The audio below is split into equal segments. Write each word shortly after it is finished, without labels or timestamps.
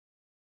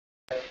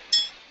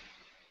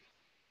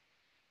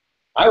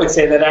I would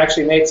say that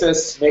actually makes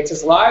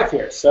us live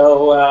here.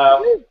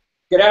 So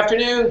good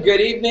afternoon, good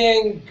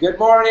evening, good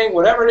morning,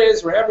 whatever it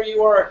is, wherever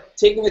you are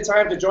taking the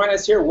time to join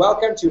us here.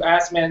 Welcome to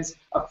AskMen's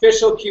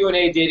official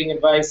Q&A dating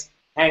advice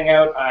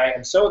hangout. I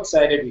am so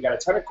excited. We got a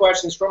ton of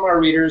questions from our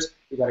readers.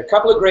 We got a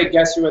couple of great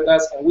guests here with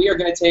us, and we are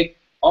going to take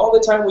all the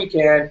time we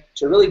can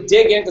to really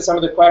dig into some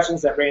of the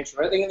questions that range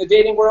from everything in the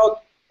dating world,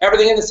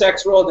 everything in the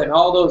sex world, and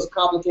all those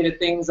complicated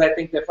things I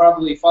think that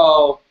probably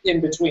fall in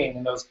between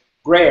in those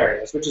gray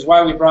areas, which is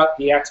why we brought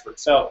the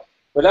experts. So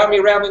without me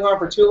rambling on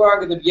for too long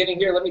at the beginning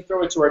here, let me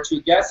throw it to our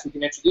two guests who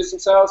can introduce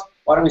themselves.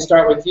 Why don't we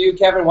start with you,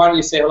 Keven? Why don't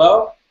you say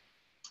hello?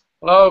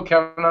 Hello,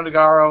 Keven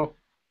Undergaro,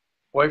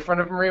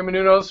 boyfriend of Maria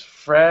Menounos,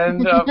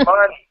 friend of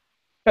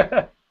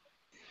Marni.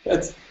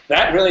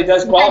 That really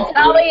does qualify.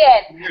 That's totally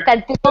it.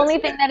 That's the only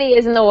thing that he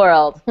is in the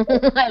world.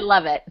 I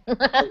love it.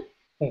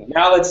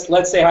 Now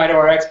let's say hi to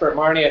our expert,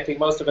 Marni. I think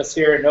most of us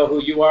here know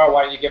who you are.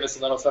 Why don't you give us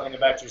a little something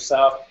about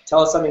yourself? Tell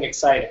us something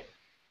exciting.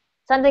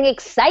 Something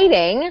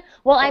exciting?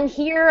 Well, I'm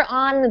here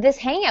on this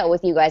hangout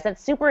with you guys.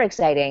 That's super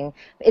exciting.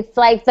 It's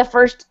like the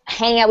first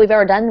hangout we've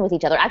ever done with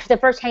each other. Actually,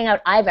 the first hangout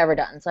I've ever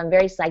done, so I'm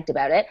very psyched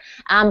about it.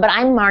 But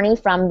I'm Marni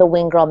from the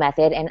Wing Girl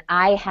Method, and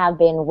I have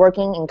been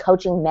working and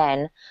coaching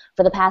men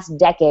for the past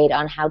decade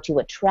on how to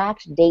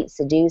attract, date,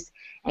 seduce,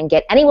 and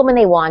get any woman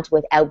they want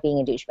without being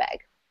a douchebag.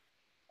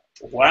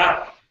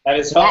 Wow. That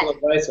is helpful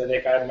advice. I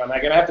think I'm going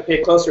to have to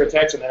pay closer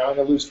attention, and I'm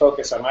going to lose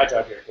focus on my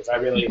job here because I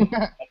really,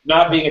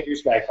 not being a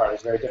douchebag part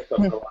is very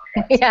difficult for a lot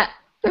of guys.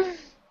 Yeah.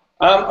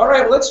 All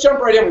right, let's jump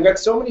right in. We've got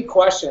so many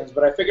questions,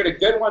 but I figured a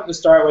good one to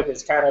start with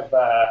is kind of,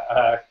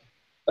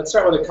 let's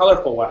start with a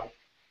colorful one.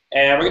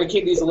 And we're going to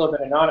keep these a little bit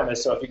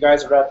anonymous, so if you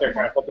guys are out there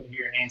kind of hoping to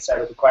hear your name said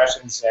with the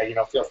questions,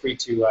 feel free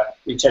to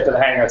reach out to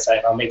the Hangout site,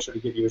 and I'll make sure to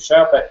give you a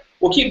shout. But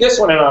we'll keep this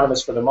one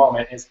anonymous for the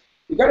moment.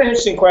 We've got an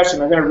interesting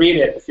question. I'm going to read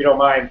it, if you don't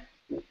mind.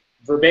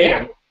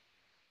 Verbatim.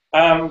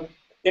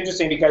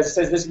 Interesting because it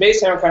says, this may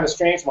sound kind of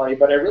strange, Marni,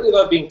 but I really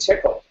love being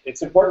tickled.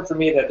 It's important for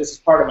me that this is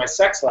part of my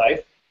sex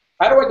life.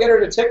 How do I get her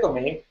to tickle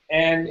me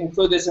and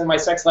include this in my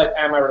sex life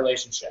and my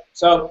relationship?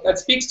 So that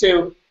speaks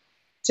to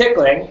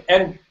tickling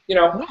and,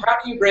 how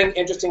do you bring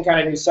interesting kind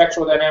of new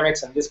sexual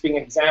dynamics, and this being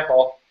an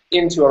example,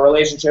 into a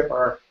relationship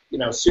or,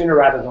 sooner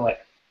rather than later?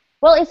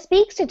 Well, it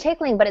speaks to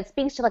tickling, but it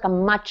speaks to like a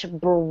much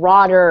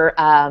broader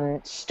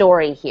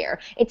story here.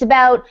 It's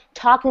about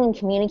talking and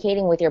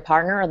communicating with your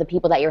partner or the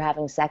people that you're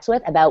having sex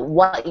with about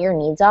what your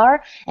needs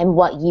are and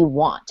what you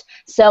want.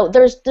 So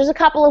there's a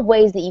couple of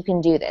ways that you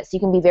can do this. You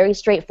can be very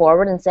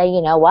straightforward and say,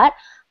 you know what,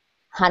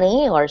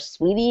 honey or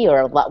sweetie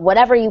or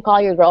whatever you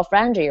call your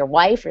girlfriend or your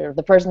wife or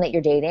the person that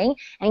you're dating,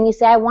 and you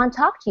say, I want to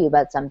talk to you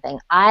about something.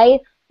 I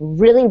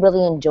really,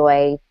 really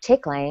enjoy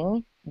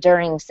tickling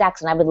during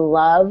sex, and I would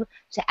love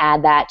to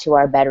add that to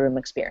our bedroom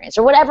experience,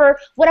 or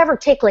whatever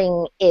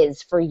tickling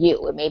is for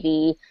you. It may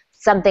be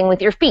something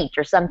with your feet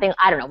or something,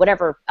 I don't know,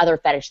 whatever other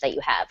fetish that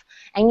you have.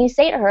 And you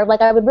say to her,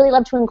 like, I would really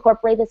love to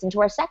incorporate this into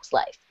our sex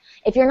life.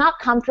 If you're not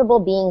comfortable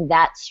being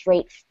that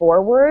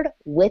straightforward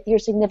with your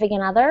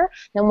significant other,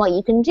 then what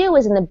you can do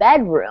is in the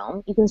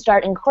bedroom, you can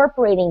start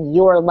incorporating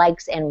your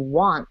likes and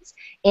wants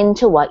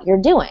into what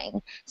you're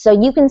doing. So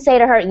you can say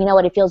to her, you know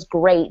what, it feels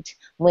great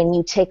when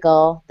you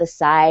tickle the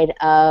side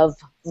of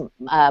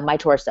my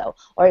torso,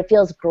 or it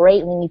feels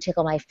great when you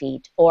tickle my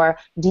feet, or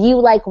do you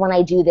like when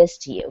I do this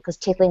to you? Because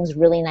tickling is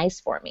really nice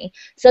for me.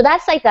 So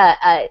that's like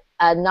a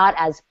not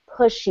as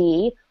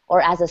pushy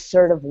or as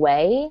assertive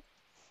way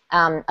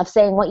of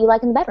saying what you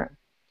like in the bedroom.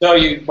 So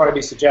you want to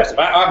be suggestive.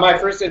 My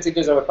first instinct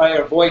is I would probably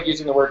avoid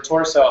using the word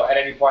torso at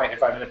any point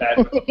if I'm in the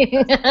bedroom.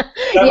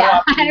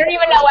 Yeah, I don't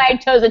even know why I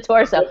chose a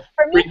torso.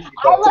 For me,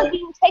 I love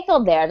being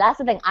tickled there. That's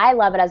the thing. I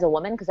love it as a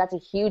woman because that's a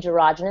huge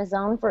erogenous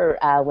zone for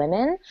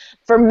women.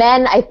 For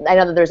men, I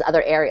know that there's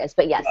other areas,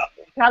 but yes,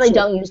 probably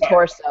don't use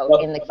torso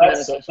in the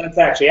communication. Let's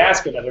actually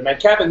ask another man.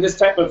 Keven, this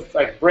type of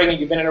bringing,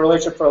 you've been in a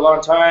relationship for a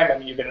long time. I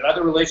mean, you've been in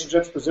other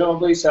relationships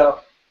presumably, so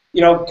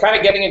kind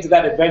of getting into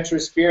that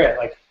adventurous spirit,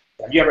 like,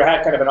 have you ever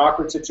had kind of an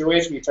awkward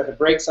situation? You tried to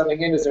break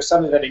something in. Is there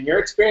something that in your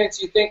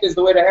experience you think is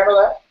the way to handle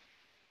that?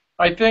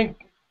 I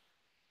think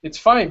it's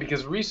funny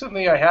because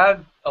recently I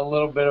had a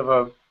little bit of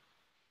a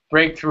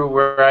breakthrough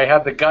where I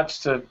had the guts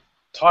to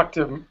talk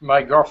to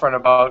my girlfriend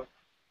about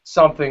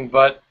something,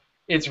 but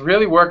it's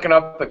really working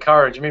up the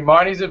courage. I mean,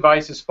 Marni's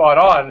advice is spot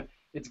on.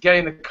 It's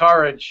getting the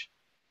courage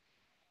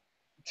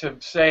to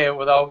say it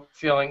without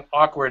feeling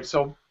awkward.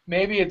 So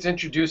maybe it's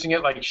introducing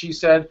it like she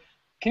said,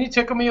 can you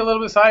tickle me a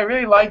little bit? So I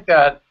really like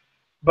that.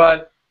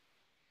 But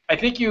I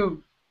think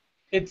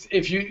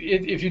if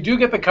you do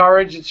get the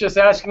courage, it's just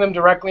asking them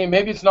directly, and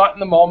maybe it's not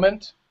in the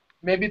moment,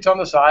 maybe it's on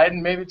the side,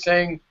 and maybe it's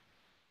saying,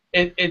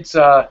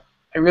 I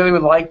really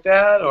would like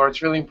that, or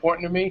it's really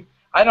important to me.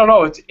 I don't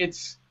know.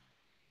 It's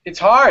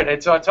hard.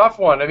 It's a tough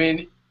one. I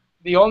mean,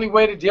 the only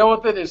way to deal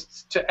with it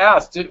is to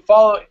ask, to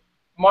follow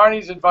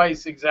Marni's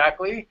advice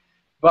exactly,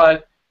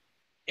 but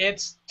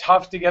it's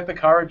tough to get the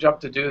courage up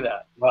to do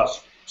that. Well,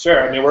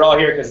 Sure. I mean, we're all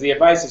here because the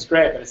advice is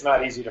great, but it's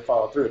not easy to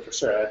follow through for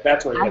sure.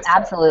 That's where it gets tough.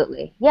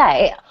 Absolutely.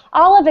 Yeah,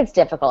 all of it's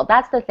difficult.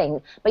 That's the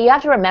thing. But you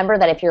have to remember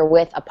that if you're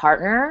with a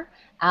partner,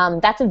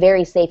 that's a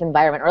very safe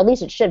environment, or at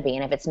least it should be.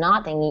 And if it's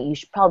not, then you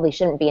probably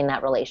shouldn't be in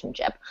that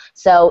relationship.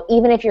 So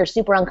even if you're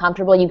super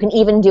uncomfortable, you can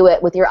even do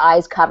it with your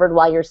eyes covered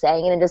while you're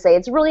saying it and just say,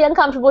 it's really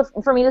uncomfortable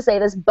for me to say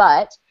this,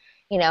 but,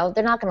 you know,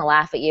 they're not going to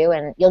laugh at you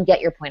and you'll get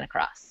your point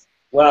across.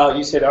 Well,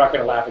 you say they're not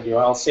going to laugh at you.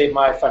 I'll save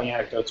my funny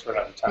anecdotes for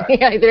another time.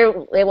 Yeah,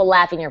 they will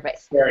laugh in your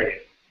face. Very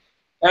good.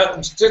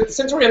 Now,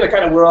 since we're in the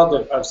kind of world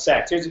of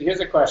sex, here's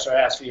a question I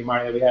asked for you,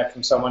 Marni, that we had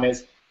from someone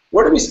is,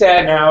 where do we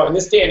stand now in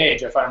this day and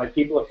age? I find like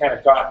people have kind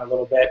of gotten a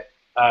little bit,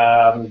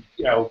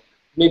 you know,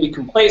 maybe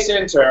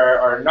complacent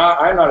or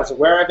not. I'm not as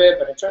aware of it,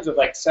 but in terms of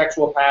like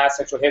sexual past,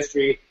 sexual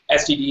history,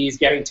 STDs,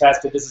 getting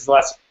tested, this is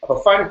less of a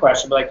fun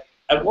question. But like,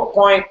 at what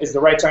point is the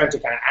right time to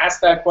kind of ask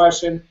that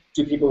question?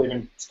 Do people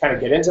even kind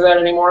of get into that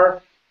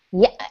anymore?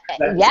 Yeah,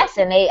 yes,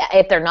 and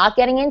if they're not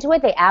getting into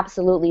it, they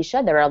absolutely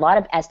should. There are a lot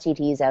of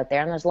STDs out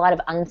there, and there's a lot of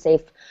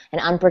unsafe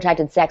and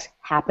unprotected sex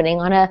happening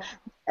on a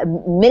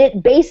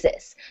minute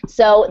basis.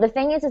 So the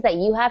thing is that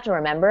you have to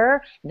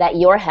remember that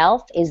your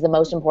health is the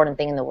most important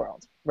thing in the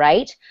world,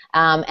 right?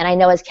 And I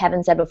know, as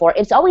Keven said before,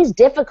 it's always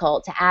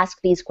difficult to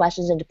ask these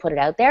questions and to put it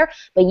out there,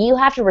 but you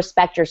have to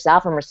respect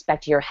yourself and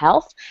respect your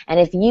health. And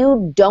if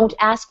you don't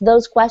ask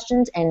those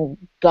questions and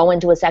go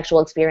into a sexual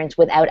experience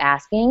without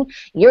asking,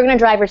 you're going to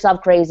drive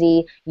yourself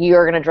crazy.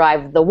 You're going to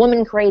drive the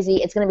woman crazy.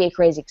 It's going to be a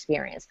crazy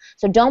experience.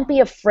 So don't be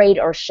afraid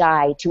or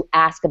shy to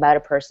ask about a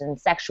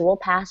person's sexual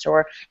past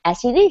or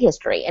STD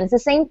history. And it's the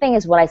same thing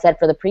as what I said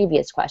for the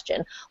previous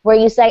question, where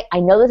you say, I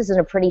know this isn't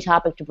a pretty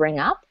topic to bring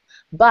up,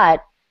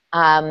 but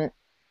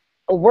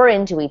we're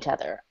into each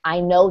other. I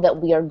know that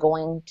we are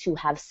going to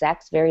have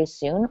sex very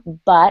soon,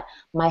 but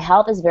my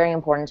health is very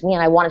important to me,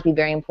 and I want it to be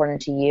very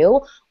important to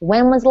you.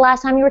 When was the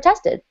last time you were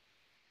tested?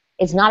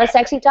 It's not a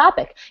sexy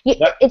topic.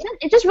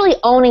 It's just really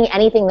owning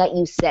anything that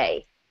you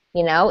say.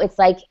 You know, it's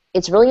like,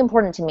 it's really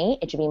important to me.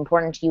 It should be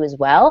important to you as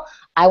well.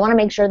 I want to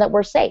make sure that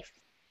we're safe.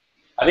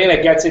 I think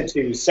that gets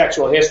into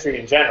sexual history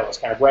in general. It's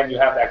kind of when you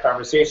have that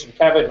conversation.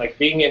 Keven, like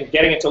getting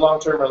into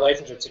long-term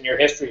relationships in your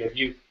history, have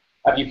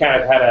you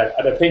kind of had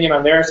an opinion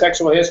on their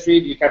sexual history?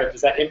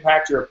 Does that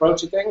impact your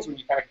approach to things when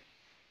you kind of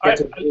get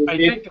to I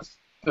think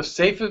the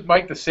safest,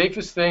 Mike, the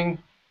safest thing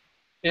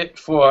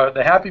for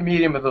the happy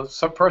medium of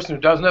the person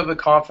who doesn't have the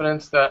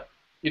confidence that,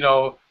 you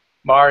know,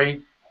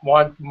 Marni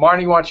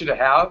wants you to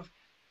have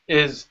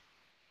is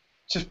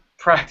just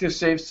practice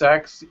safe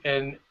sex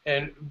and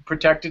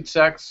protected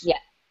sex,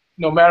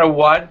 no matter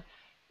what.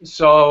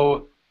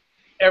 So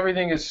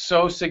everything is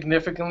so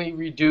significantly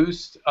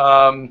reduced.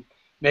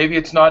 Maybe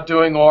it's not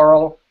doing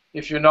oral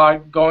if you're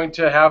not going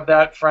to have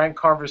that frank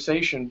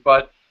conversation.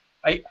 But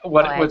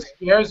what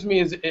scares me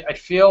is I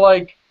feel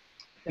like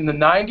in the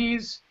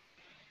 90s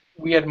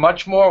we had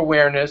much more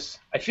awareness,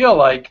 I feel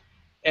like,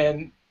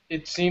 and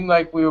it seemed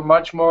like we were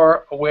much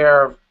more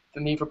aware of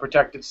the need for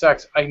protected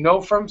sex. I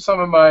know from some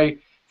of my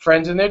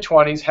friends in their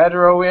 20s,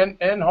 hetero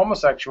and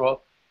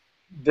homosexual,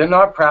 they're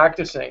not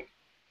practicing.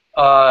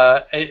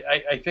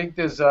 I think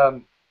there's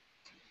a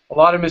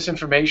lot of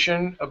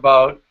misinformation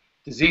about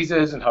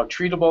diseases and how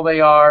treatable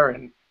they are,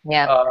 and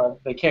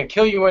they can't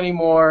kill you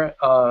anymore.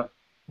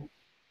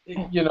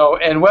 You know,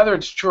 and whether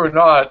it's true or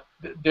not,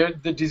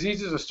 the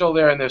diseases are still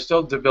there and they're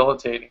still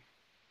debilitating.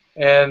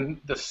 And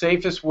the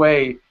safest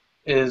way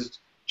is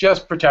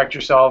just protect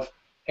yourself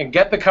and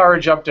get the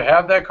courage up to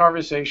have that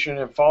conversation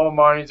and follow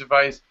Marni's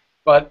advice.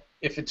 But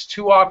if it's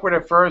too awkward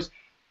at first,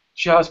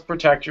 just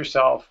protect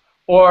yourself.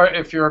 Or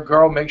if you're a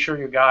girl, make sure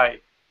your guy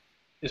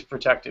is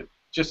protected.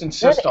 Just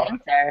insist on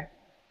it.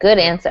 Good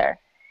answer.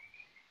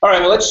 All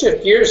right, well, let's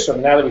shift gears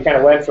from now that we kind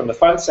of went from the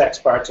fun sex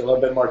part to a little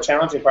bit more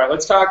challenging part.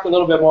 Let's talk a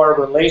little bit more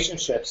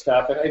relationship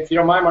stuff. And if you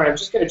don't mind, Marni, I'm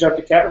just going to jump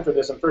to Keven for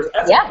this one first.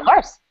 Yeah, of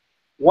course.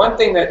 One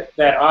thing that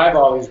I've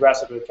always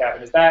wrestled with,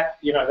 Keven, is that,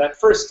 you know, that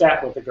first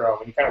step with the girl,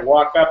 when you kind of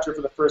walk up to her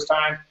for the first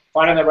time,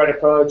 finding the right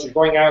approach, you're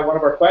going out. One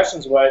of our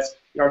questions was,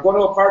 you know, going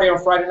to a party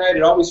on Friday night,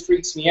 it always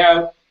freaks me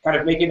out, kind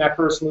of making that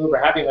first move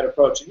or having that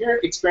approach. In your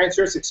experience,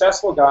 you're a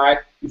successful guy.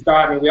 We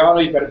all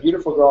know you've got a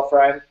beautiful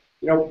girlfriend.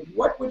 You know,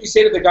 what would you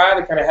say to the guy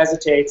that kind of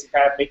hesitates and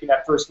kind of making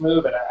that first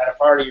move at a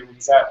party when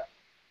he's out?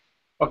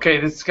 Okay,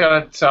 this is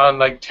going to sound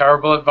like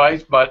terrible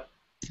advice, but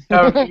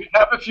have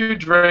a few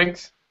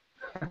drinks.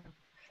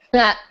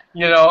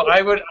 You know,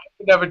 I would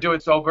never do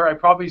it sober. I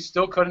probably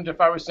still couldn't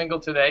if I was single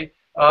today.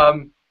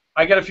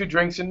 I get a few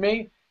drinks in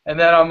me, and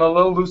then I'm a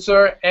little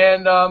looser.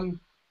 And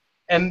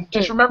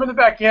just remember in the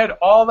back of your head,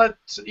 all that,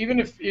 even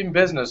if in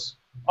business,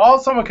 all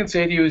someone can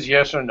say to you is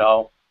yes or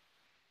no.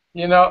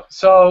 You know,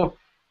 so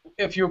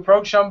if you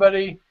approach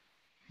somebody,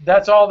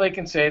 that's all they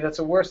can say. That's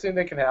the worst thing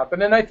that can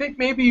happen. And I think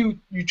maybe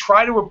you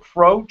try to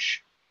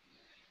approach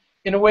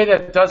in a way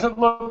that doesn't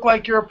look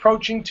like you're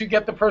approaching to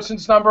get the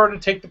person's number or to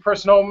take the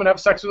person home and have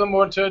sex with them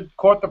or to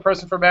court the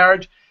person for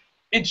marriage.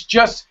 It's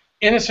just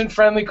innocent,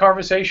 friendly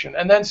conversation,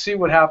 and then see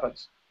what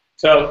happens.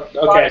 So,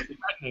 okay.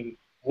 A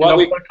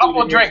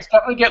couple of drinks,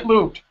 definitely get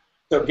lubed.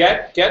 So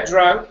get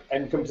drunk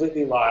and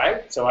completely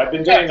lie. So I've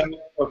been doing that.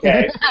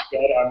 Okay, good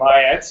on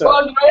my end. So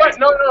well, you know what?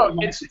 No.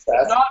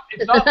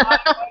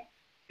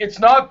 It's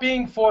not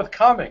being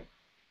forthcoming.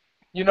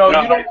 You know,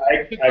 no, you don't.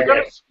 You're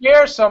going to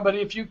scare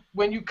somebody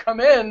when you come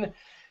in,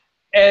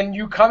 and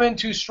you come in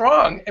too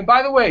strong. And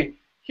by the way,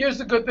 here's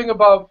the good thing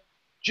about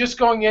just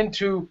going in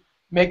to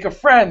make a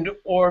friend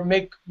or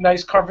make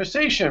nice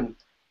conversation.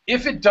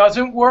 If it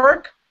doesn't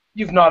work,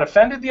 you've not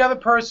offended the other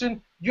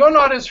person. You're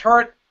not as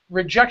hurt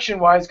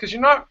rejection-wise because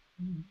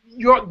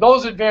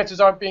those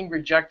advances aren't being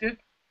rejected.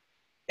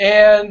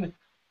 And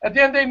at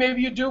the end of the day,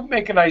 maybe you do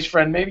make a nice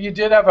friend. Maybe you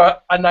did have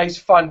a nice,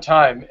 fun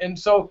time. And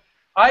so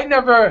that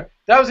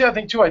was the other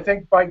thing too. I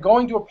think by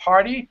going to a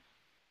party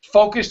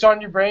focused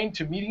on your brain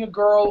to meeting a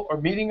girl or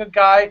meeting a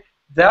guy,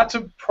 that's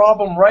a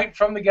problem right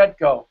from the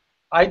get-go.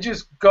 I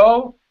just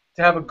go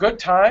to have a good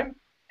time,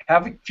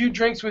 have a few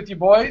drinks with your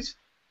boys,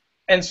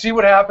 and see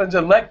what happens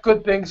and let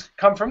good things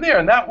come from there.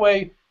 And that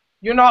way,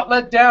 you're not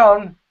let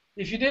down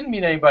if you didn't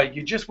meet anybody.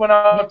 You just went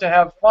out to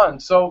have fun.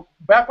 So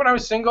back when I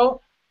was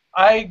single,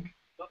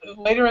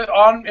 later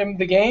on in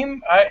the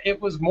game,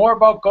 it was more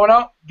about going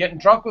out, getting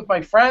drunk with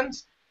my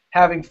friends,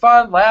 having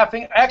fun,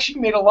 laughing. I actually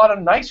made a lot of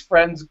nice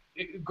friends,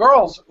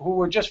 girls who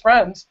were just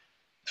friends,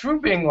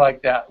 through being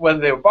like that, whether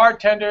they were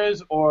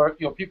bartenders or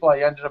people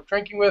I ended up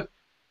drinking with.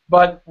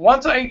 But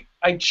once I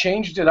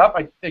changed it up,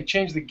 I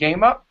changed the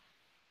game up,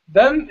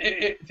 then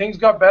things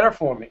got better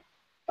for me.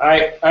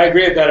 I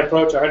agree with that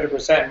approach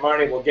 100%, and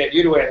Marni will get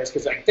you to this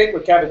because I think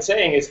what Kevin's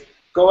saying is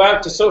go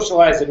out to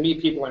socialize and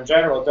meet people in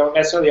general. Don't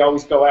necessarily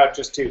always go out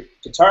just to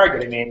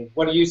target. I mean,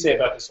 what do you say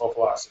about this whole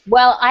philosophy?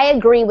 Well, I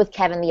agree with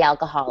Keven the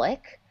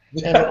alcoholic.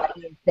 In what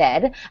he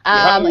said.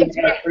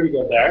 It's pretty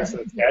good there, so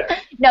it's good.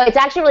 No, it's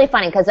actually really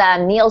funny because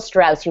Neil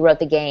Strauss, who wrote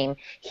the game,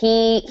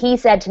 he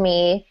said to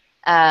me,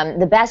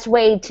 the best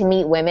way to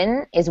meet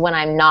women is when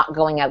I'm not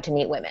going out to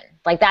meet women.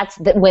 Like that's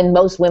when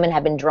most women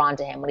have been drawn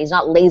to him, when he's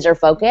not laser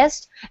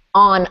focused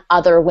on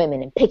other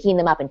women and picking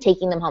them up and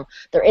taking them home.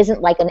 There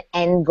isn't like an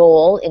end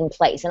goal in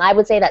place. And I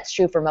would say that's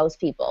true for most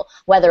people,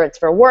 whether it's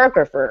for work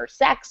or for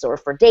sex or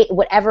for date,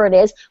 whatever it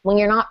is, when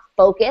you're not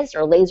focused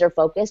or laser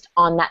focused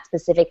on that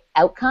specific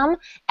outcome,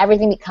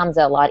 everything becomes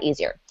a lot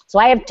easier. So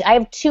I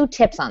have 2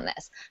 tips on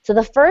this. So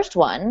the first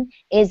one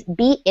is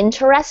be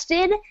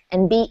interested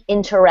and be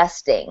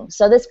interesting.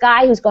 So this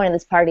guy who's going to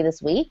this party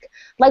this week,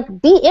 like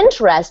be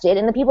interested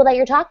in the people that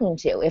you're talking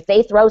to. If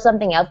they throw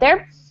something out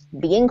there,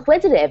 be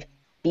inquisitive,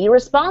 be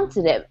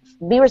responsive,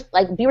 be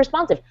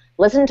responsive.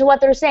 Listen to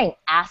what they're saying.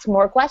 Ask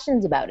more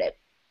questions about it.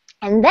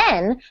 And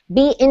then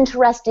be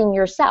interesting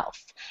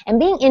yourself. And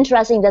being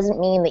interesting doesn't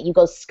mean that you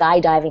go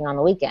skydiving on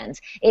the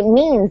weekends. It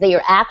means that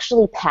you're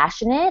actually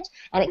passionate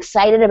and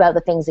excited about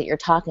the things that you're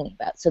talking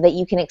about so that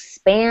you can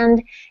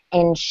expand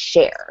and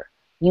share.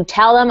 You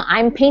tell them,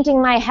 I'm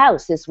painting my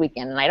house this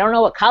weekend, and I don't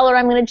know what color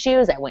I'm going to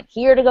choose. I went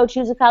here to go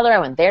choose a color. I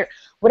went there.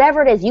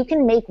 Whatever it is, you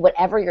can make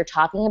whatever you're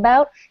talking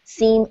about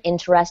seem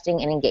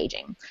interesting and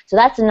engaging. So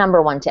that's the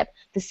number 1 tip.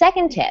 The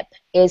second tip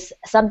is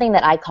something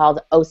that I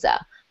called OSA,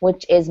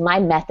 which is my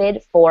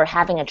method for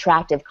having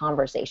attractive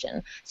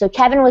conversation. So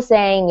Keven was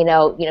saying,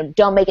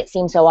 don't make it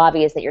seem so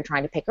obvious that you're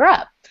trying to pick her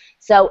up.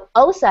 So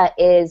OSA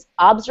is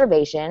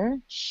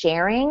observation,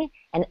 sharing,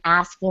 and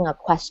asking a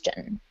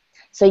question.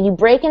 So you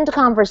break into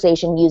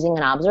conversation using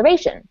an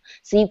observation.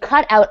 So you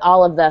cut out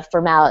all of the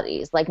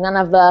formalities, like none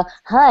of the,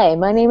 hi,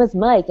 my name is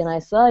Mike, and I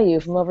saw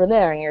you from over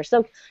there, and you're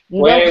so...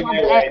 Wait.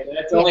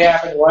 That's only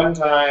happened one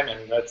time,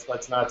 and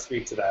let's not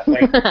speak to that.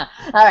 Thank you.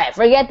 All right,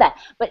 forget that.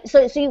 But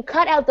so you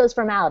cut out those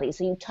formalities.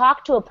 So you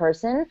talk to a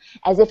person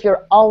as if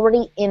you're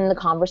already in the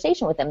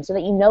conversation with them so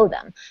that you know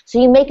them.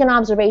 So you make an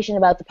observation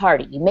about the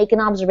party. You make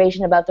an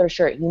observation about their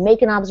shirt. You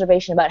make an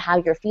observation about how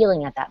you're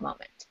feeling at that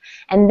moment.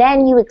 And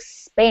then you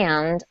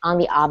expand on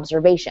the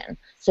observation.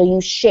 So you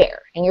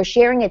share, and you're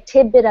sharing a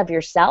tidbit of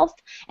yourself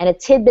and a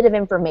tidbit of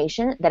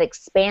information that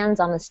expands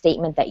on the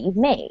statement that you've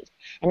made.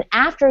 And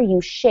after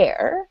you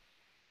share,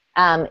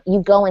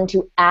 you go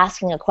into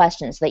asking a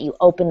question so that you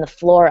open the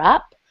floor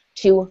up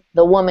to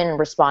the woman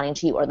responding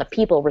to you or the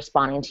people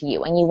responding to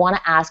you. And you want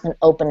to ask an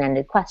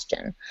open-ended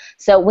question.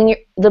 So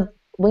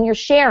when you're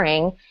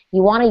sharing,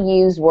 you want to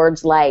use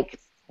words like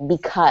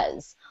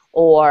because,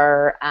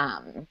 or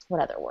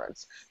what other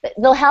words?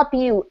 They'll help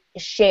you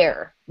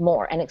share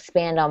more and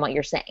expand on what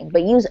you're saying.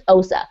 But use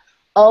OSA,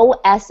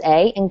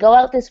 O-S-A, and go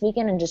out this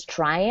weekend and just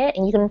try it.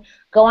 And you can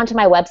go onto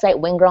my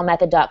website,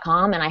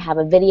 winggirlmethod.com, and I have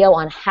a video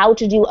on how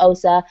to do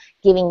OSA,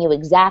 giving you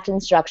exact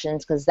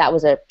instructions, because that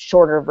was a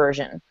shorter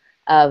version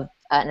of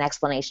an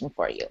explanation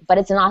for you. But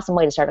it's an awesome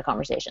way to start a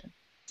conversation.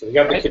 So we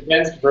got the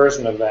condensed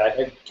version of that.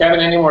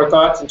 Keven, any more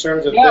thoughts in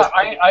terms of this? Yeah,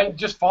 I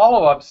just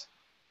follow-ups.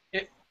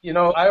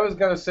 I was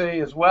going to say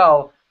as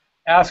well,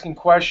 asking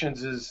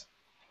questions is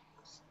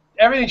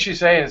everything she's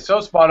saying is so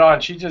spot on.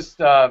 She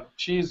just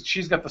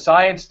she's got the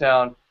science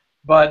down,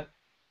 but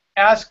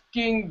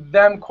asking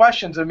them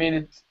questions. I mean,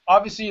 it's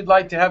obviously you'd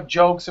like to have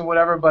jokes and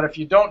whatever, but if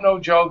you don't know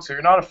jokes or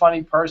you're not a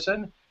funny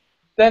person,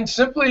 then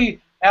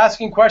simply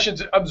asking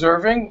questions,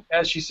 observing,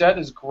 as she said,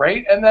 is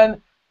great, and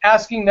then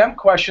asking them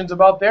questions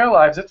about their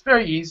lives. It's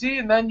very easy,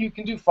 and then you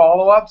can do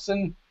follow-ups,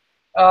 and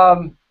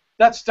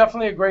that's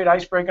definitely a great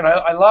icebreaker. And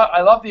I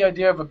love the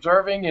idea of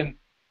observing,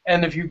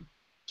 and if you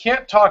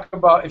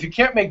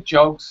can't make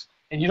jokes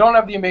and you don't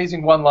have the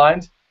amazing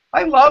one-lines,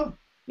 I love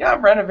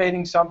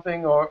renovating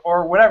something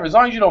or whatever, as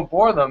long as you don't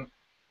bore them.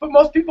 But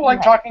most people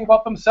like talking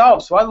about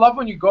themselves, so I love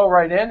when you go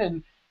right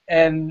in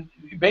and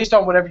based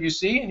on whatever you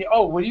see, and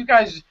what are you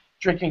guys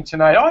drinking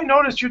tonight? Oh, I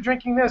noticed you're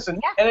drinking this,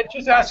 and it's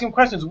just asking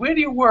questions. Where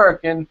do you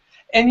work? And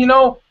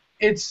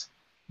it's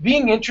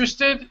being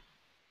interested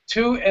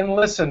too and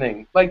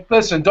listening. Like,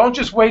 listen, don't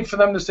just wait for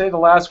them to say the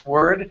last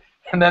word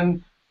and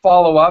then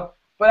follow up,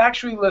 but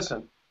actually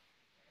listen.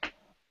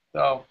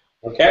 So.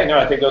 Okay, no,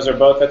 I think those are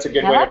both. That's a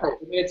good way to put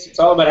it. It's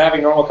all about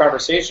having normal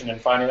conversation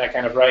and finding that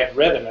kind of right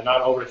rhythm and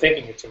not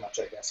overthinking it too much,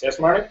 I guess. Yes,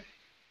 Marni?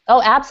 Oh,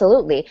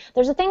 absolutely.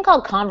 There's a thing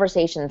called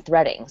conversation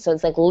threading. So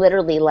it's like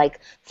literally like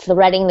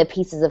threading the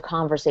pieces of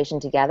conversation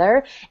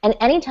together. And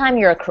anytime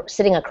you're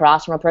sitting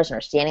across from a person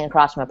or standing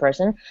across from a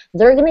person,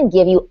 they're going to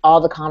give you all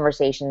the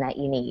conversation that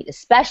you need,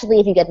 especially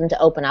if you get them to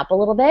open up a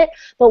little bit.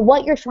 But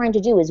what you're trying to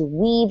do is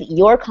weave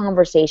your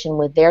conversation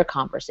with their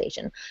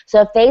conversation.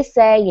 So if they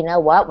say, you know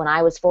what, when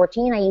I was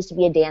 14, I used to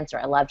be a dancer.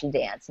 I loved to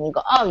dance. And you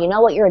go, oh, you know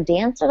what, you're a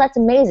dancer? That's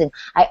amazing.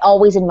 I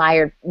always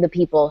admired the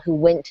people who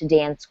went to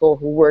dance school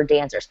who were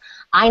dancers.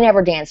 I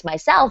never danced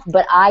myself,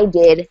 but I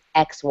did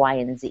X, Y,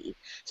 and Z.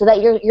 So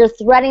that you're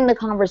threading the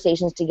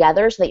conversations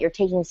together so that you're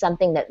taking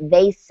something that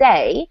they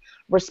say,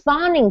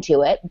 responding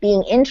to it,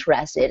 being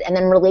interested, and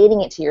then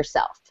relating it to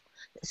yourself.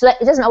 So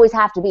that it doesn't always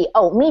have to be,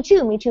 oh, me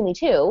too, me too, me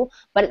too,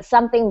 but it's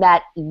something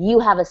that you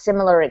have a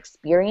similar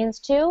experience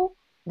to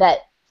that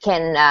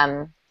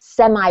can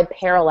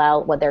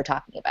semi-parallel what they're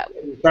talking about.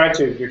 You're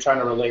trying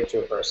to relate to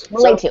a person.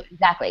 Relate to,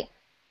 exactly.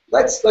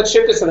 Let's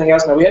shift to something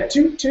else now. We had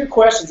two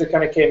questions that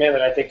kind of came in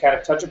that I think kind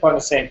of touch upon the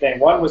same thing.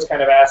 One was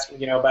kind of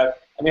asking, about,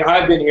 I mean,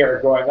 I've been here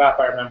growing up.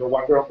 I remember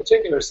one girl in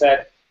particular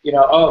said,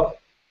 oh,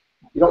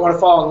 you don't want to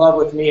fall in love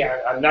with me.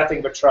 I'm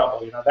nothing but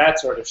trouble, that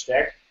sort of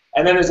shtick.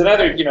 And then there's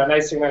another,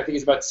 nice thing that I think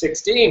he's about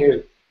 16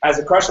 who has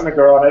a crush on a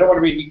girl, and I don't want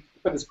to really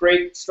put this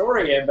great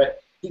story in,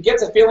 but he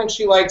gets a feeling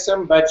she likes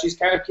him, but she's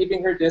kind of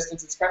keeping her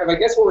distance. It's kind of, I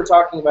guess what we're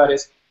talking about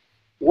is,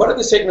 what are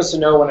the signals to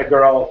know when a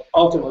girl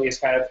ultimately is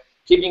kind of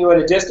keeping you at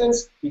a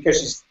distance because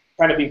she's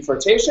kind of being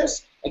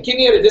flirtatious, and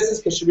keeping you at a distance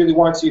because she really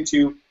wants you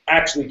to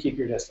actually keep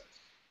your distance?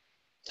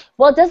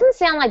 Well, it doesn't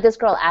sound like this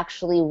girl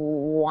actually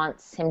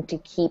wants him to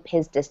keep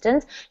his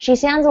distance. She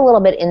sounds a little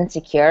bit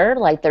insecure,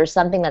 like there's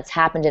something that's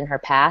happened in her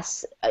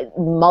past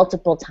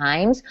multiple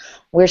times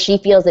where she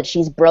feels that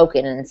she's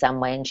broken in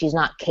some way and she's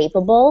not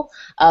capable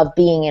of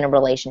being in a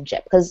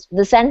relationship. Because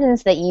the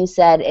sentence that you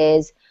said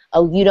is,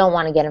 oh, you don't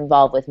want to get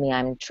involved with me,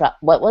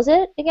 what was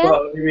it again?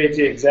 Well, let me read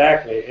to you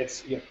exactly.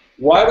 It's,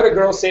 why would a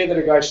girl say that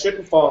a guy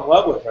shouldn't fall in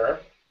love with her,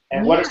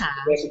 and what are some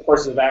basic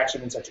courses of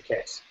action in such a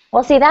case?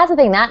 Well, see, that's the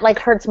thing. That like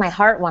hurts my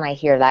heart when I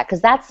hear that,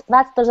 because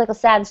there's like a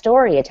sad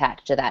story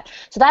attached to that.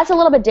 So that's a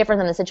little bit different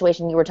than the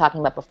situation you were talking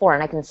about before,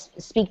 and I can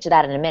speak to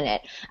that in a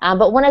minute.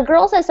 But when a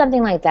girl says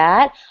something like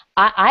that,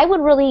 I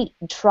would really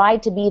try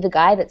to be the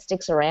guy that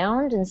sticks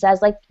around and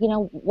says, like,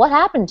 what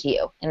happened to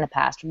you in the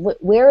past?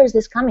 Where is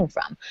this coming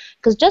from?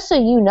 Because just so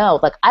you know,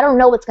 like, I don't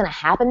know what's going to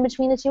happen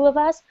between the two of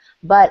us,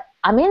 but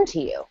I'm into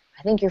you.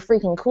 I think you're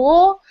freaking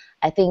cool.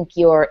 I think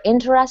you're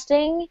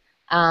interesting.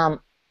 I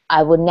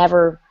would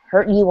never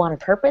hurt you on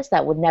purpose.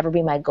 That would never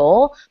be my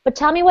goal. But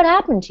tell me what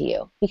happened to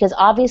you, because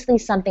obviously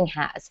something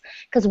has.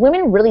 Because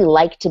women really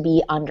like to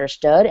be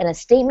understood, and a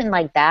statement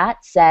like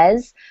that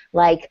says,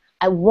 like,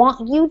 I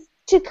want you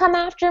to come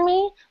after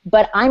me,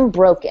 but I'm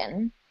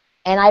broken,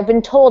 and I've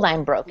been told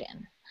I'm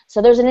broken.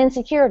 So there's an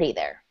insecurity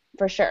there,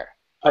 for sure.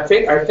 I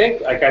think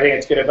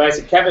it's good advice.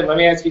 And Keven, let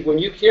me ask you, when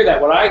you hear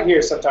that, what I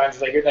hear sometimes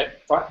is I hear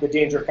that the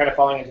danger of kind of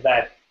falling into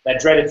that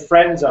dreaded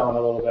friend zone a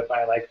little bit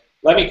by, like,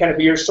 let me kind of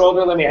be your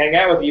shoulder, let me hang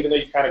out with you, even though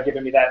you've kind of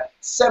given me that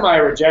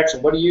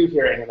semi-rejection. What are you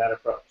hearing in that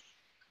approach?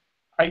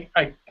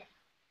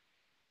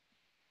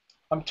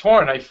 I'm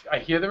torn. I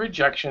hear the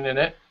rejection in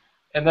it,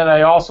 and then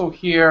I also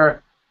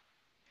hear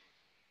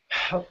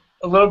a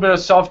little bit of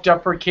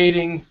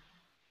self-deprecating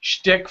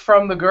shtick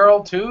from the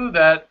girl too,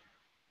 that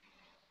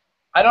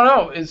I don't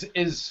know, is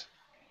it's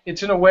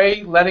in a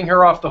way letting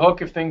her off the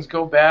hook if things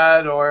go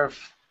bad, or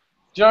if,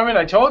 do you know what I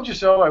mean? I told you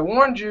so, I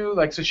warned you,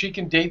 like, so she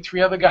can date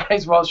 3 other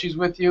guys while she's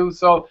with you.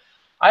 So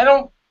I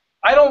don't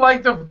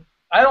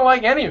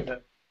like any of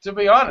it, to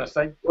be honest.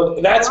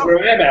 Well, that's where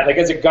I'm at. Like,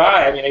 as a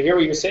guy, I mean, I hear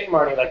what you're saying,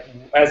 Marni. Like,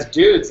 as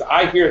dudes,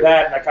 I hear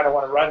that, and I kind of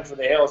want to run for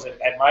the hills at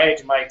my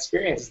age, my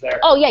experience there.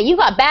 Oh, yeah, you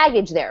got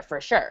baggage there,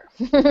 for sure.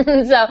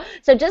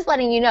 So just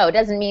letting you know, it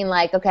doesn't mean,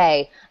 like,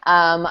 okay,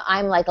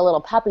 I'm like a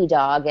little puppy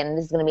dog, and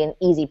this is going to be an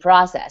easy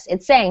process.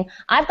 It's saying,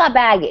 I've got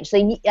baggage.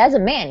 So as a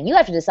man, you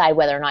have to decide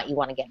whether or not you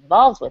want to get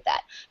involved with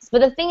that. But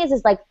the thing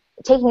is like,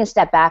 taking a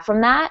step back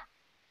from that,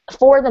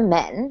 for the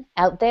men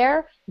out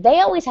there, they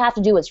always have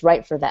to do what's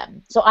right for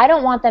them. So I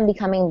don't want them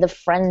becoming the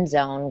friend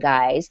zone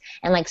guys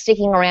and like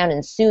sticking around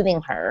and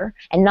soothing her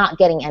and not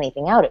getting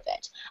anything out of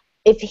it.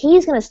 If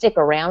he's going to stick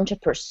around to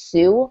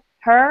pursue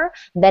her,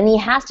 then he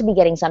has to be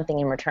getting something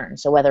in return.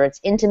 So whether it's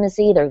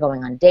intimacy, they're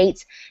going on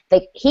dates,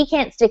 he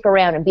can't stick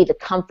around and be the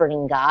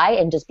comforting guy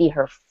and just be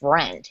her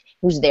friend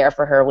who's there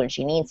for her when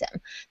she needs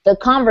him. The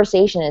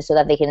conversation is so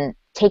that they can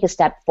take a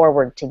step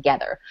forward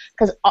together.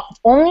 Because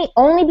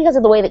only because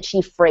of the way that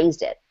she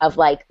phrased it, of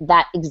like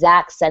that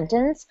exact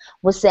sentence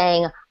was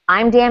saying,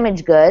 I'm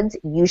damaged goods,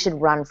 you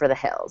should run for the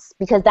hills,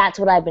 because that's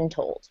what I've been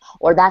told,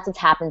 or that's what's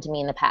happened to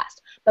me in the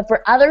past. But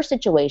for other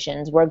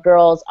situations where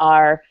girls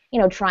are,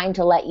 trying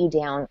to let you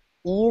down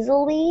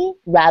easily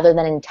rather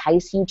than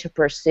entice you to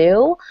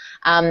pursue,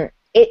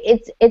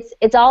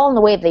 it's all in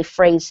the way that they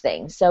phrase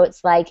things. So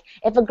it's like,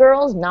 if a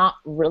girl's not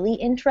really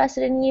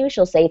interested in you,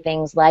 she'll say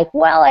things like,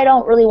 well, I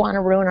don't really want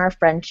to ruin our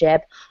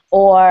friendship,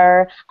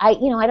 or I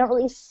don't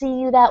really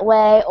see you that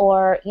way,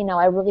 or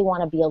I really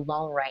want to be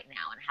alone right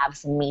now and have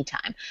some me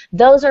time.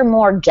 Those are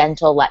more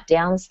gentle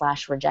letdowns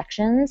 /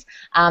 rejections.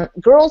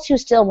 Girls who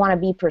still want to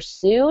be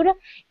pursued,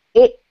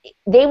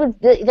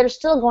 they're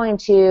still going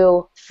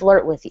to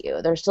flirt with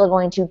you. They're still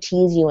going to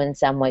tease you in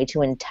some way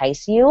to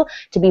entice you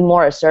to be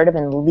more assertive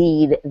and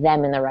lead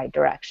them in the right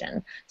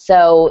direction.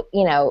 So,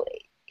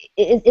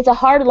 it's a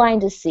hard line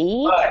to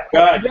see. Oh,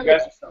 God, you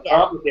guys are so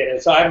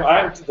complicated. So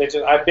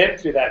I've been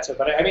through that. So,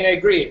 but I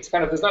agree. It's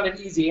there's not an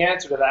easy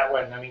answer to that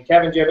one.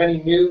 Keven, do you have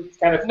any new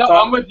kind of? No,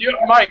 I'm with you,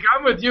 Mike.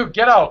 I'm with you.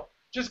 Get out.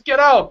 Just get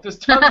out. There's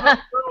tons of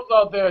girls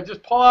out there.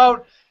 Just pull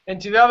out. And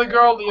to the other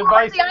girl, the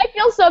advice. I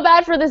feel so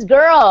bad for this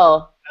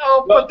girl.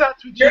 No, but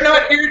that's what you're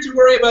not here to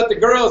worry about the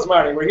girls,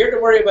 Marni. We're here to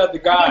worry about the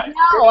guys.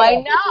 I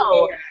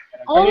know.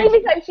 Only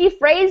because she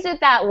phrased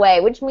it that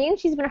way, which means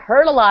she's been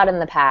hurt a lot in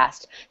the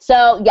past.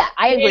 So, yeah,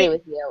 I agree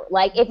with you.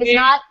 Like, if it's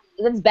not,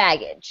 it's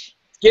baggage.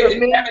 Give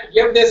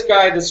this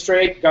guy the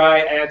straight guy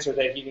answer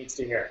that he needs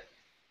to hear.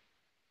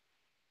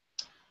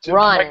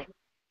 Run.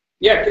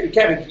 Yeah,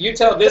 Keven, you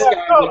tell this guy.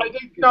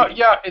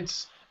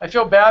 I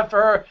feel bad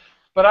for her,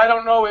 but I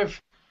don't know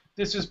if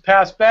this is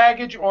past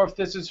baggage or if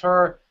this is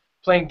her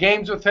playing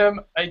games with him.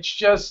 It's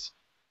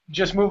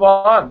just move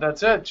on.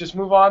 That's it. Just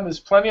move on. There's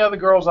plenty of other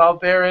girls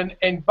out there.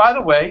 And by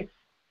the way,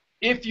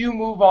 if you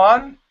move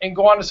on and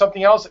go on to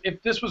something else,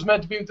 if this was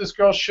meant to be with this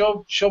girl,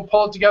 she'll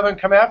pull it together and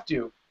come after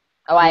you.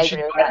 Oh, I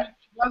agree with that.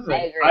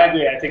 I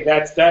agree. I think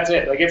that's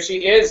it. Like, if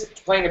she is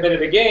playing a bit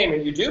of a game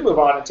and you do move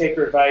on and take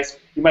her advice,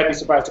 you might be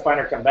surprised to find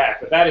her come back.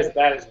 But that is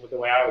the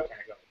way I would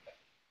kind of go with it.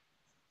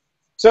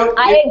 So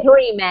I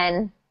agree,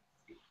 men.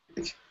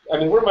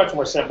 We're much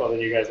more simple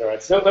than you guys are.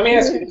 So let me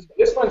ask you,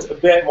 this one's a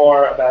bit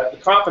more about the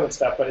confidence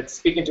stuff, but it's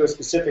speaking to a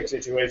specific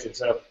situation.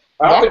 So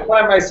I often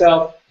find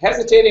myself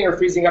hesitating or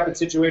freezing up in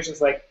situations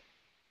like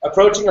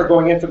approaching or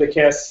going in for the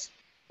kiss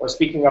or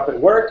speaking up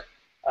at work.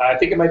 I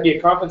think it might be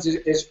a confidence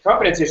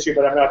issue,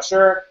 but I'm not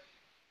sure.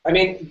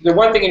 The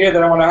one thing in here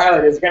that I want to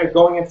highlight is kind of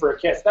going in for a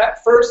kiss.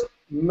 That first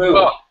move,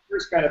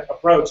 first kind of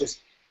approach is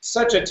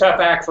such a tough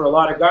act for a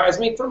lot of guys.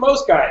 For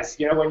most guys,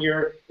 when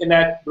you're in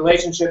that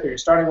relationship or you're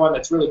starting one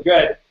that's really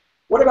good,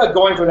 what about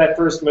going for that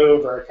first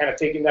move or kind of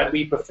taking that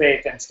leap of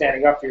faith and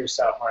standing up for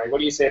yourself, Marni? What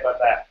do you say about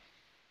that?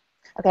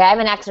 Okay, I have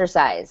an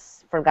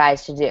exercise for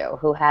guys to do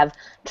who have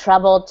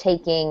trouble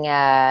taking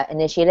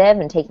initiative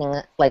and taking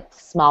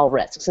small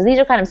risks. So these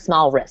are kind of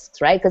small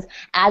risks, right? Because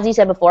as you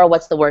said before,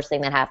 what's the worst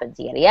thing that happens?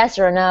 You get a yes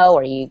or a no,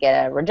 or you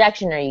get a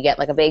rejection, or you get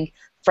a big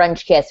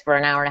French kiss for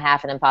an hour and a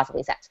half and then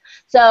possibly sex.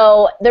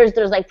 So there's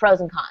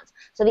pros and cons.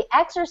 So the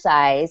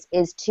exercise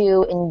is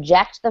to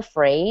inject the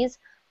phrase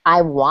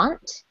 "I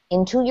want"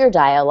 into your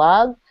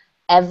dialogue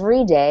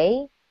every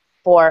day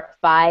for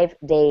 5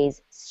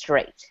 days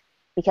straight.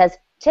 Because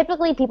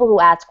typically people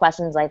who ask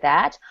questions like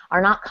that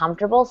are not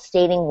comfortable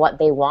stating what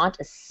they want,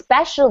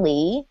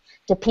 especially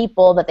to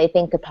people that they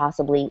think could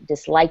possibly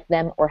dislike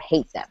them or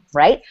hate them,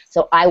 right?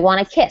 So I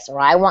want a kiss,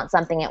 or I want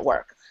something at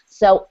work.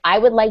 So I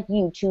would like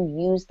you to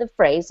use the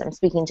phrase, I'm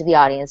speaking to the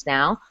audience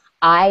now,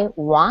 I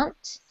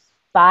want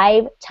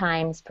 5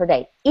 times per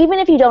day. Even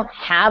if you don't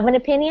have an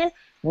opinion,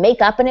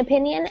 make up an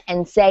opinion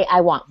and say,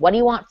 I want. What do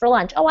you want for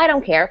lunch? Oh, I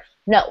don't care.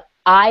 No,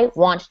 I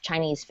want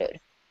Chinese food.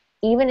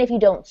 Even if you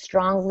don't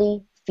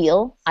strongly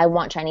feel I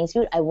want Chinese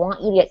food, I want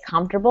you to get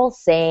comfortable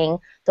saying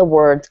the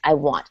words I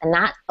want. And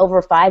that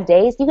over 5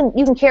 days, you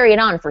can carry it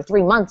on for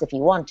 3 months if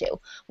you want to,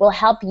 will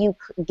help you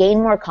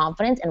gain more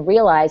confidence and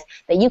realize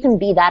that you can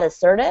be that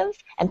assertive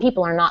and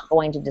people are not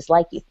going to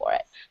dislike you for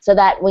it. So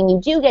that when you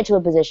do get to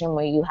a position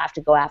where you have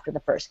to go after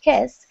the first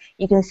kiss,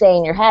 you can say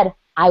in your head,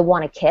 I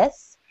want a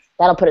kiss.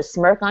 That'll put a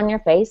smirk on your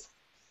face,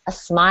 a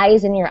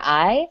smize in your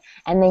eye,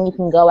 and then you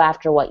can go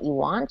after what you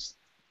want.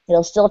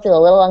 It'll still feel a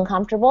little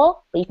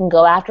uncomfortable, but you can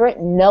go after it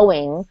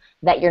knowing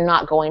that you're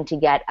not going to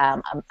get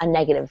a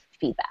negative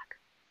feedback.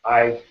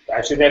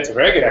 Actually, that's a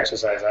very good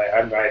exercise.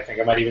 I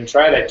think I might even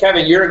try that.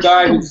 Keven, you're a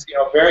guy who's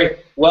very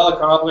well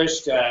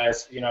accomplished.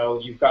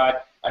 You've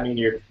got,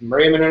 Maria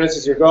Menounos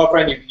is your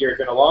girlfriend. You're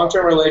in a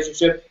long-term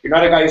relationship. You're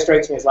not a guy who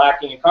strikes me as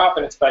lacking in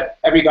confidence, but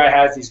every guy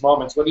has these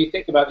moments. What do you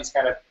think about these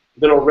kind of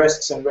little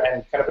risks and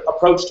kind of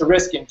approach to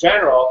risk in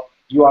general?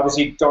 You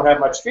obviously don't have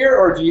much fear,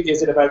 or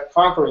is it about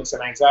conquering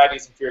some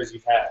anxieties and fears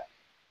you've had?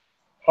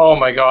 Oh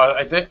my God,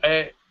 I think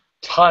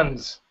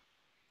tons.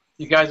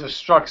 you guys have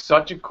struck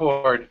such a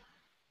chord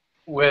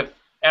with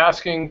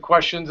asking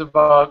questions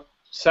about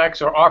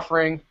sex or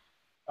offering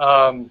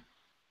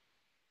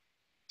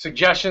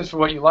suggestions for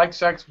what you like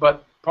sex,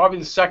 but probably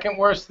the second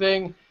worst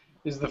thing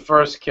is the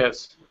first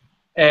kiss.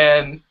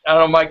 And I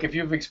don't know, Mike, if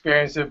you've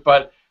experienced it,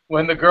 but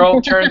when the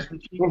girl turns the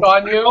cheek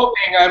on you,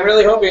 I'm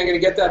really hoping I'm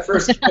going to get that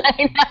first kiss.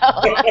 I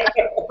know.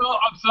 well,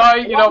 I'm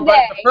sorry, you know, but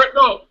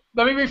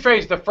let me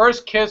rephrase. The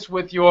first kiss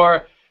with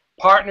your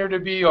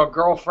partner-to-be or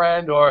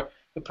girlfriend or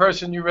the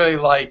person you really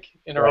like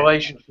in a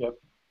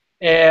relationship.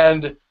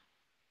 And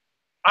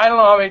I don't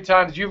know how many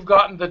times you've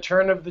gotten the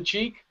turn of the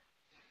cheek,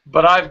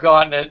 but I've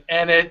gotten it,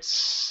 and it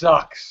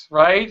sucks,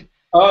 right?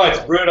 Oh, it's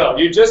brutal.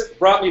 You just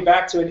brought me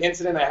back to an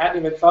incident I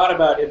hadn't even thought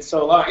about in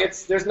so long.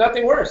 There's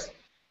nothing worse.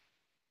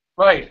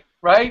 Right.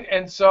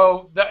 And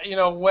so, that, you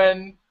know,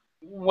 when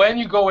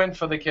you go in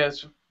for the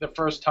kiss the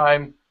first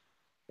time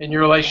in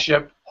your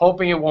relationship,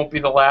 hoping it won't be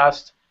the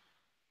last,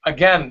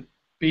 again,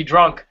 be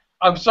drunk.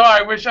 I'm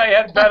sorry, I wish I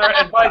had better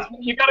advice.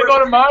 You got to go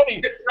to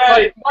Marni.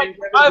 Like,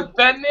 I've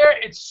been there.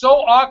 It's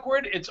so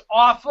awkward. It's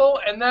awful.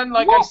 And then,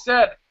 like I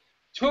said,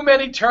 too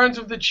many turns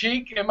of the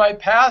cheek in my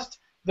past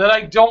that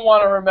I don't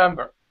want to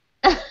remember.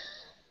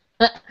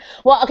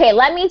 Well, okay,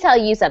 let me tell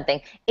you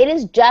something. It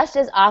is just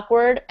as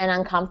awkward and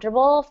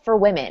uncomfortable for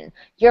women.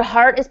 Your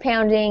heart is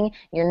pounding.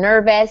 You're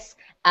nervous.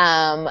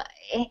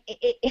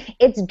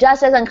 It's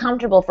just as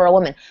uncomfortable for a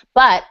woman.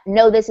 But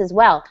know this as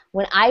well.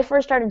 When I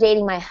first started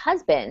dating my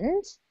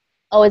husband,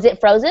 oh, is it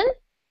frozen?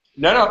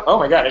 No. Oh,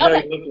 my God. I know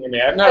you're looking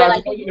at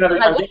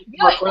me.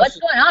 What's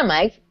going on,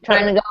 Mike?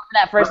 Trying to go for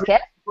that first kiss?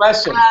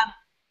 Question.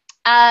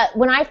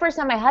 When I first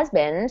saw my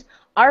husband,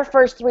 our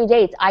first 3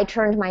 dates, I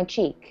turned my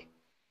cheek.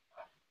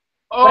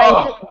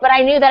 But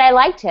I knew that I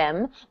liked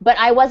him, but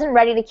I wasn't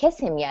ready to kiss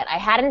him yet. I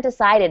hadn't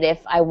decided if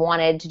I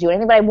wanted to do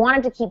anything, but I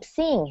wanted to keep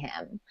seeing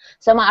him.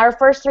 So our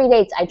first 3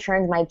 dates, I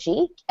turned my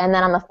cheek, and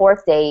then on the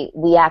 4th date,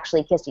 we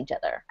actually kissed each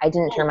other. I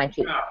didn't turn my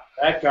cheek.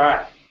 That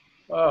guy.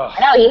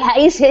 I know,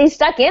 he's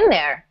stuck in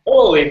there.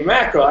 Holy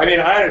mackerel. I mean,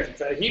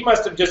 he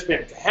must have just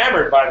been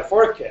hammered by the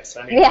 4th kiss.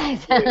 I mean,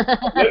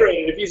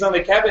 literally, if he's on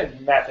the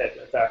Keven method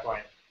at that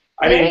point.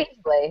 I mean,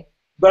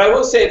 but I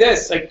will say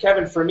this, like,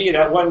 Keven, for me,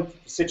 that one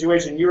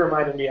situation you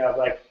reminded me of,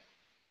 like,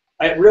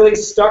 it really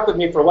stuck with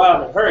me for a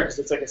while, and it hurt because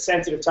it's like a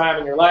sensitive time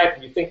in your life,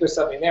 and you think there's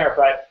something there,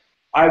 but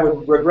I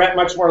would regret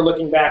much more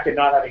looking back and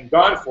not having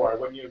gone for it.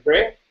 Wouldn't you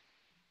agree?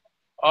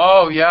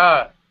 Oh,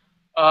 yeah.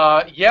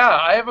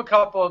 I have a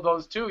couple of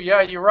those too.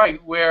 Yeah, you're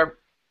right. Where,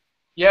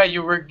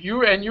 you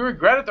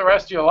regret it the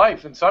rest of your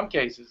life in some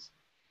cases.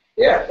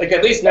 Yeah, like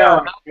at least now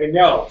I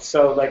know.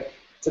 So like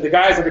to the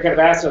guys that are kind of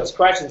asking those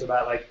questions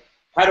about like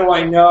how do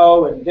I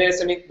know and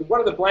this. I mean,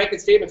 one of the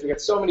blanket statements we get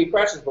so many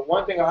questions, but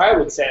one thing I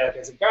would say like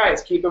as a guy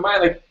is keep in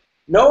mind like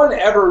no one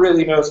ever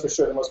really knows for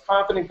sure. The most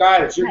confident guy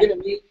that you're going to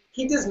meet,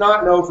 he does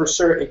not know for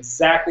sure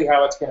exactly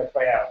how it's going to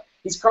play out.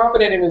 He's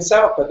confident in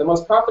himself, but the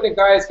most confident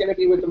guy is going to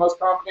be with the most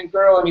confident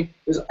girl. I mean,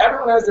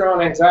 everyone has their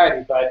own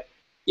anxiety, but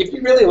if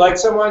you really like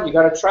someone, you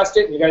got to trust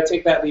it, and you got to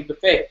take that leap of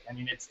faith. I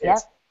mean, it's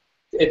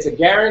a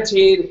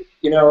guaranteed,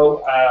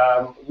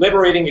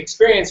 liberating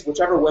experience,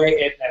 whichever way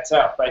it nets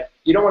out. But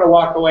you don't want to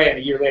walk away and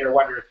a year later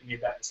wonder if you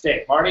made that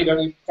mistake. Marni,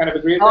 don't you kind of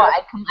agree with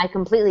that? I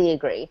completely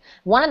agree.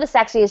 One of the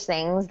sexiest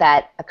things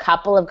that a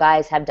couple of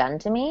guys have done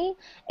to me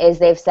is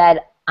they've said,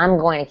 I'm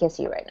going to kiss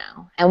you right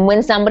now. And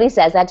when somebody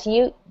says that to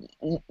you,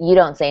 you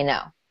don't say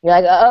no. You're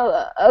like,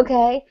 oh,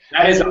 okay.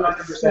 That is 100%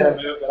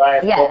 a move that I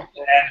have pulled.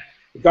 And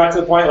it got to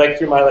the point, like,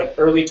 through my, like,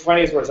 early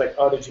 20s where it's like,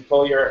 oh, did you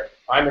pull your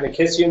I'm going to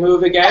kiss you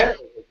move again?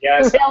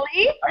 Yes.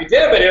 Really? I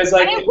did, but it was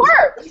like, it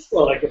works.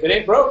 Like, if it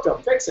ain't broke,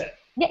 don't fix it.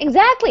 Yeah,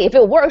 exactly. If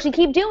it works, you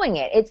keep doing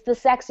it. It's the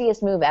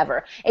sexiest move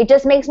ever. It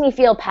just makes me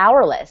feel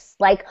powerless.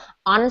 Like,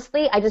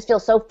 honestly, I just feel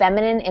so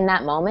feminine in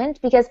that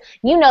moment because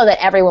you know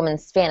that every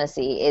woman's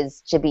fantasy is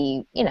to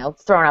be,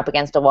 thrown up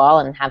against a wall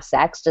and have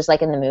sex, just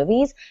like in the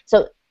movies.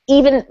 So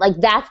even, like,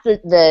 that's I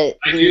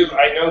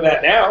know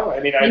that now. I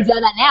mean, you know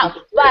that now.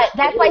 But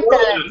that's like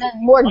the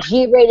more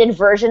G-rated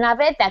version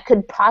of it that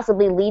could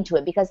possibly lead to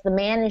it because the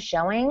man is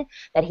showing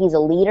that he's a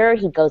leader.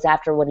 He goes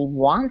after what he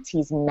wants.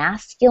 He's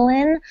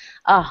masculine.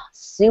 Oh,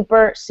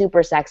 super,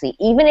 super sexy.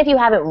 Even if you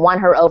haven't won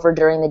her over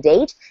during the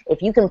date,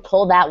 if you can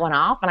pull that one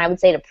off, and I would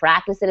say to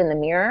practice it in the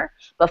mirror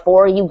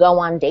before you go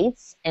on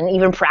dates and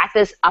even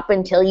practice up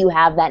until you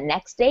have that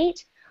next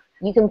date,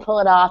 you can pull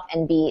it off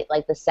and be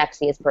like the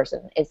sexiest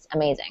person. It's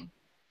amazing.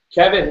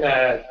 Keven,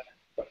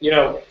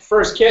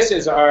 first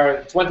kisses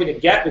it's one thing to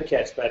get the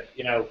kiss, but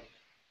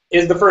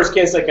is the first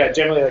kiss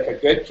generally like a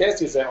good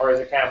kiss? Or is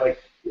it kind of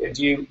like did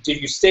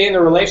you stay in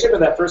the relationship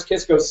and that first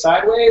kiss goes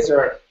sideways,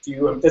 or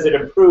does it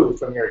improve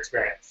from your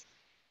experience?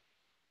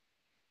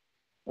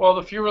 Well,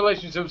 the few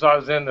relationships I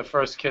was in, the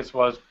first kiss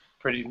was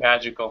pretty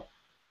magical.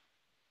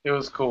 It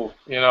was cool,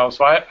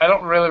 So I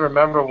don't really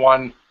remember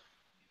one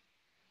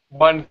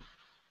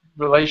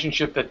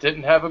relationship that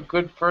didn't have a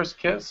good first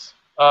kiss.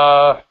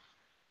 I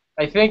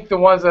think the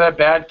ones that had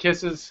bad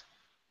kisses,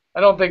 I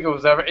don't think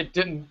it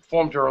didn't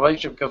form to a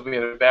relationship because we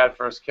had a bad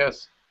first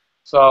kiss.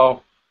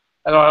 So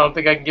I don't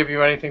think I can give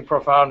you anything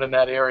profound in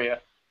that area.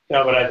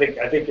 No, but I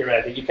think you're right.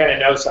 I think you kind of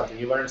know something.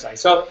 You learn something.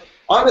 So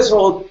on this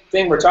whole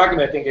thing we're talking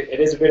about, I think it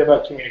is a bit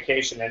about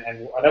communication.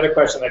 And another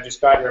question I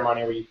just got here,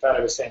 Marni, where you thought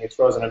I was saying it's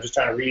frozen. I'm just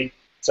trying to read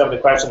some of the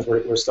questions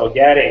we're still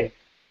getting.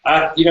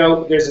 You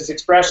know, there's this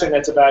expression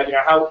that's about, you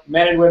know, how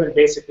men and women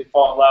basically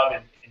fall in love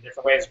in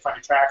different ways and find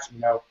attraction.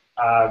 You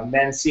know,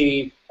 men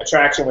see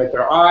attraction with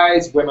their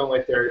eyes, women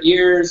with their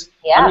ears.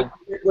 Yeah. I mean,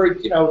 we're,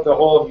 you know, the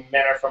whole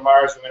men are from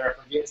Mars, women are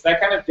from Venus. That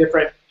kind of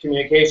different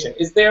communication.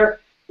 Is there,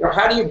 you know,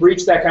 how do you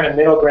breach that kind of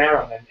middle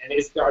ground? And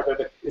is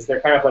there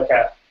kind of like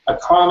a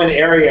common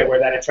area where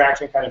that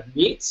attraction kind of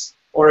meets,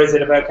 or is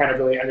it about kind of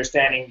really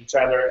understanding each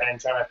other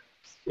and trying to,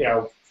 you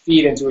know,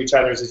 feed into each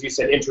other's, as you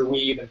said,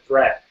 interweave and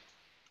thread?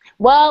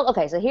 Well,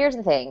 okay, so here's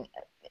the thing.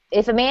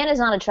 If a man is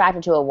not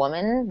attracted to a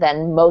woman,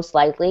 then most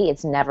likely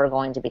it's never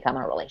going to become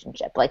a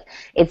relationship. Like,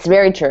 it's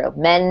very true.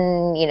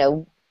 Men, you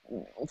know,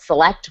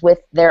 select with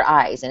their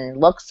eyes, and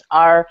looks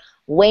are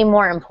way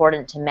more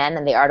important to men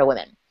than they are to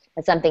women.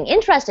 But something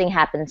interesting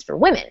happens for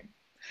women.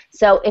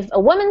 So if a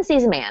woman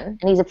sees a man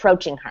and he's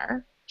approaching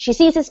her, she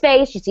sees his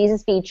face, she sees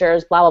his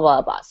features, blah, blah,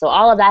 blah, blah. So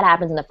all of that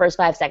happens in the first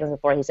 5 seconds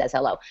before he says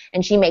hello.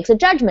 And she makes a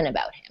judgment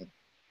about him.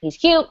 He's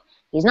cute.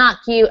 He's not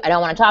cute. I don't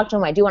want to talk to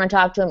him. I do want to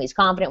talk to him. He's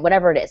confident,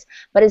 whatever it is.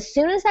 But as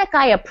soon as that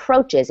guy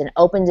approaches and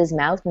opens his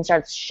mouth and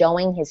starts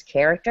showing his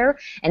character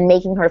and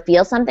making her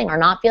feel something or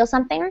not feel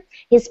something,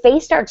 his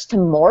face starts to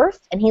morph,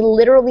 and he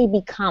literally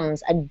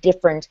becomes a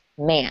different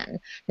man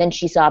than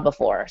she saw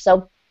before.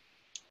 So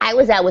I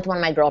was out with one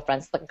of my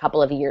girlfriends like a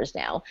couple of years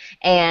now,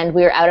 and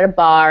we were out at a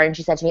bar, and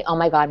she said to me, "Oh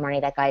my God,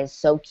 Marni, that guy is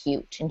so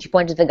cute." And she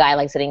pointed to the guy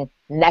like sitting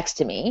next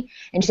to me,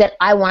 and she said,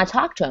 "I want to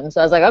talk to him." So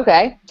I was like,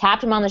 okay,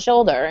 tapped him on the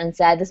shoulder and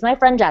said, "This is my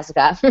friend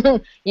Jessica.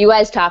 You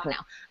guys talk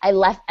now." I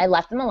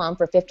left them alone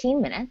for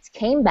 15 minutes,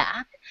 came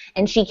back,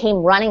 and she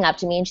came running up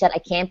to me and she said, "I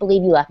can't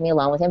believe you left me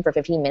alone with him for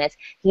 15 minutes.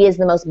 He is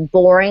the most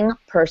boring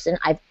person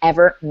I've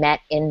ever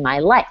met in my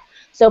life."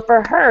 So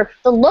for her,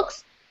 the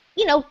looks,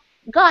 you know,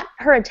 got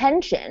her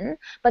attention,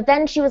 but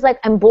then she was like,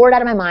 "I'm bored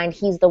out of my mind.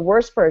 He's the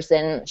worst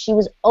person." She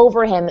was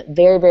over him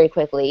very, very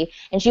quickly,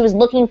 and she was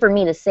looking for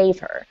me to save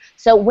her.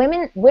 So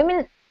women,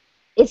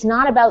 it's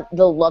not about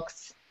the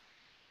looks.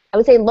 I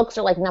would say looks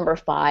are like number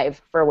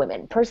 5 for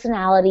women.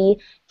 Personality,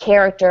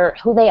 character,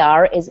 who they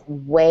are is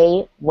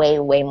way, way,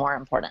 way more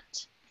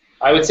important.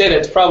 I would say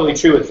that's probably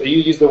true. You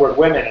use the word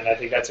women, and I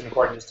think that's an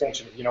important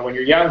distinction. You know, when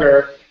you're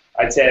younger,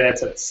 I'd say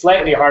that's a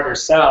slightly harder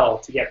sell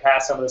to get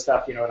past some of the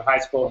stuff, you know, in high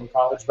school and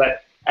college.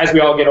 But as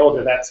we all get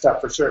older, that stuff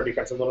for sure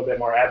becomes a little bit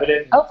more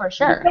evident. Oh, for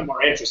sure. Become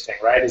more interesting,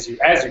 right? As you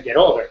get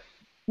older.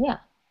 Yeah.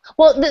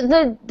 Well,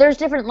 there's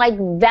different like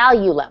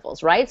value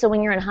levels, right? So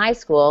when you're in high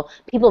school,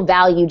 people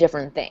value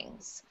different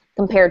things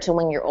compared to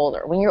when you're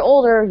older. When you're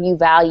older, you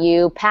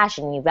value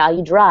passion, you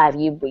value drive,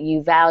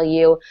 you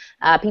value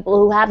people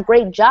who have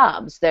great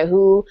jobs,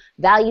 who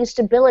value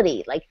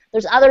stability. Like,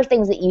 there's other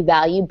things that you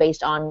value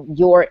based on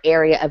your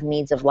area of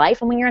needs of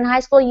life. And when you're in high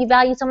school, you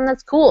value someone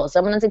that's cool,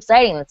 someone that's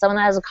exciting, someone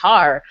that has a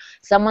car,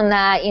 someone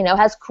that, you know,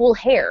 has cool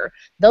hair.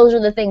 Those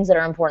are the things that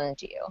are important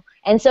to you.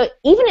 And so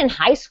even in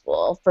high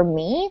school, for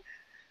me,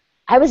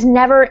 I was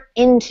never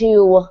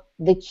into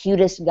the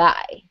cutest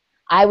guy.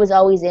 I was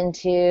always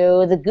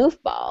into the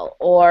goofball,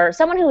 or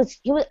someone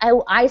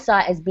I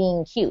saw as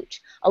being cute.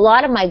 A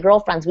lot of my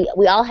girlfriends,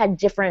 we all had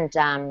different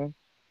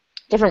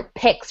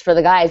picks for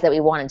the guys that we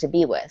wanted to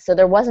be with. So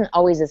there wasn't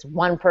always this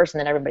one person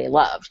that everybody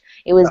loved.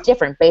 It was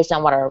different based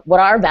on what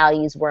our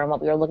values were and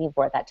what we were looking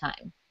for at that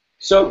time.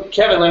 So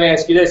Keven, let me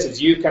ask you this: as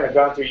you've kind of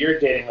gone through your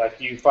dating life,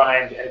 do you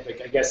find,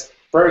 I guess,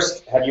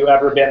 first, have you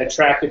ever been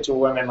attracted to a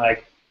woman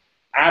like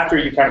after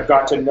you kind of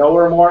got to know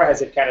her more?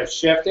 Has it kind of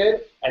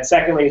shifted? And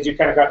secondly, as you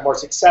kind of got more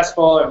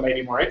successful and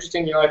maybe more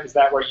interesting in your life, is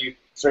that where you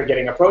started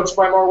getting approached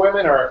by more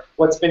women, or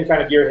what's been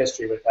kind of your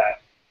history with that?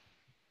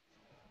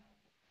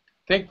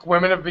 I think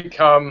women have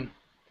become,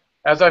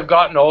 as I've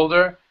gotten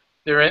older,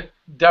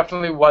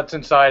 definitely what's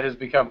inside has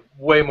become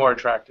way more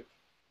attractive.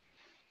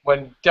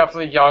 When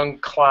definitely young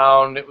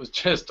clown, it was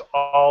just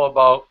all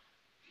about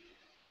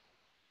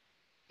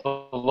the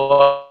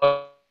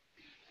love.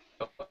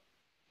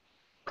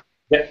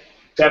 Yeah,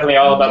 definitely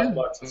all about the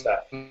looks and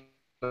stuff.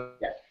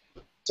 Yeah.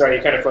 Sorry,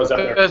 you kind of froze up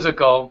there.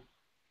 Physical,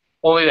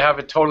 only to have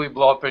it totally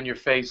blow up in your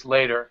face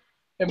later.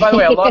 And by the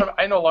way,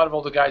 I know a lot of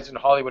older guys in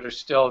Hollywood are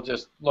still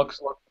just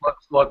looks.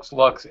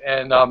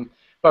 And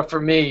but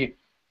for me,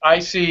 I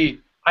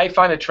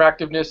find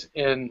attractiveness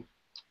in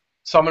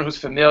someone who's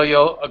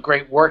familial, a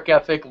great work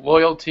ethic,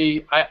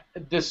 loyalty.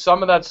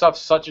 Some of that stuff's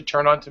such a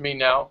turn on to me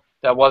now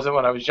that wasn't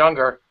when I was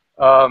younger.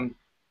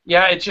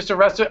 Yeah, it's just a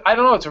recipe. I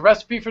don't know. It's a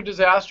recipe for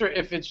disaster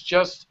if it's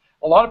just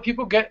a lot of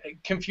people get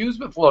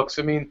confused with looks.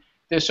 I mean,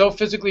 they're so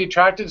physically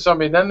attracted to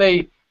somebody, and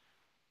then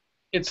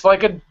it's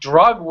like a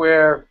drug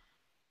where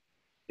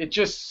it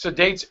just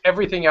sedates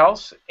everything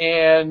else,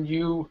 and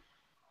you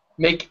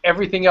make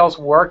everything else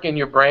work in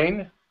your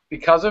brain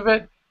because of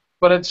it.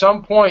 But at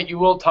some point, you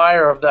will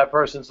tire of that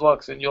person's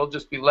looks, and you'll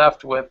just be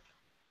left with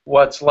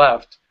what's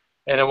left,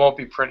 and it won't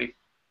be pretty.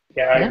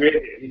 Yeah, I agree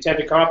with you. You tend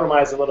to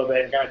compromise a little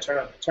bit and kind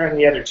of turn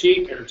the other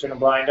cheek or turn a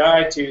blind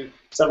eye to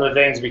some of the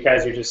things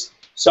because you're just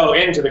so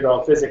into the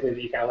girl physically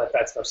that you kind of let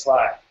that stuff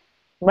slide.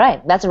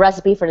 Right. That's a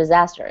recipe for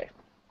disaster.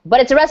 But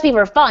it's a recipe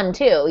for fun,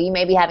 too. You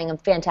may be having a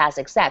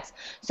fantastic sex.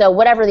 So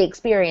whatever the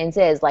experience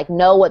is, like,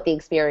 know what the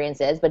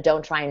experience is, but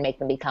don't try and make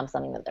them become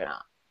something that they're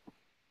not.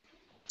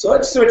 So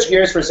let's switch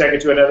gears for a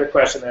second to another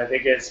question that I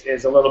think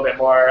is a little bit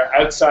more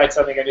outside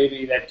something that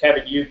maybe that,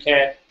 Keven, you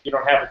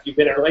don't have if you've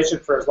been in a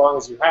relationship for as long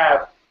as you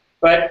have.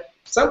 But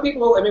some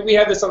people, I mean, we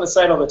have this on the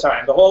site all the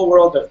time, the whole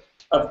world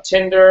of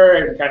Tinder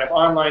and kind of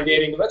online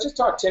dating. Let's just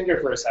talk Tinder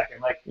for a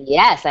second. Like,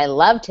 yes, I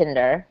love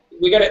Tinder.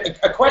 We got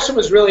a question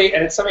was really,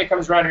 and it's something that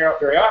comes around here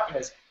very often,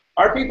 is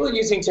are people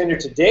using Tinder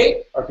to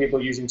date? Are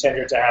people using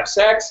Tinder to have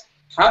sex?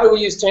 How do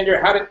we use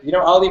Tinder?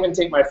 I'll even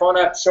take my phone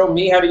up, show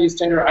me how to use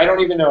Tinder. I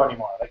don't even know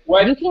anymore. Like,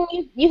 what? You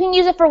can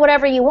use it for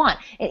whatever you want.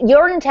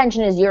 Your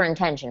intention is your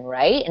intention,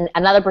 right? And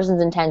another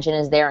person's intention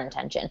is their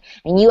intention.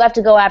 And you have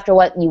to go after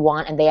what you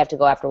want, and they have to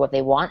go after what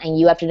they want, and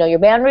you have to know your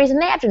boundaries, and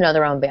they have to know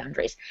their own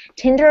boundaries.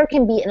 Tinder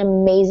can be an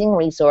amazing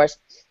resource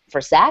for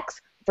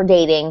sex, for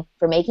dating,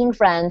 for making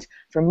friends,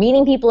 for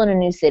meeting people in a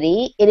new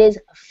city. It is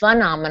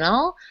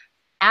phenomenal,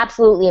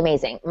 absolutely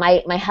amazing.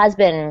 My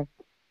husband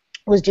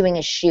was doing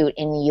a shoot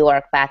in New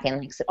York back in,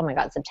 like, oh my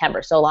God,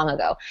 September, so long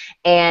ago.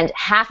 And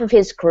half of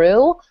his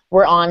crew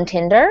were on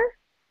Tinder,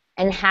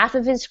 and half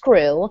of his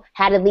crew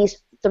had at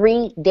least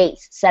 3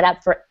 dates set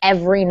up for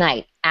every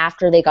night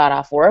after they got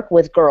off work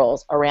with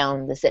girls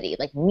around the city,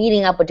 like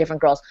meeting up with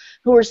different girls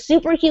who were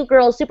super cute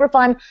girls, super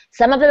fun.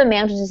 Some of them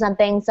amounted to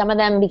something. Some of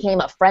them became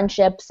a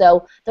friendship.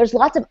 So there's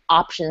lots of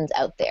options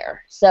out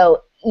there.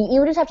 So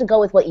you just have to go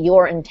with what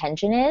your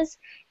intention is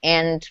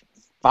and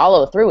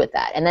follow through with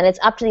that. And then it's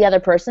up to the other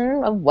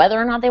person of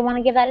whether or not they want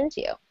to give that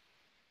into you.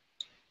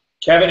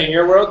 Keven, in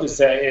your world,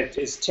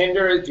 is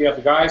Tinder, do you have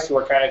the guys who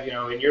are kind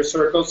of, in your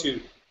circles who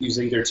use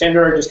either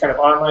Tinder or just kind of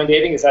online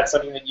dating? Is that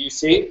something that you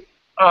see?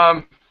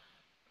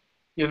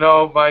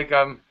 Mike,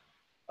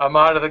 I'm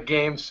out of the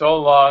game so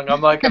long.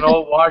 I'm like an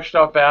old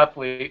washed-up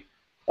athlete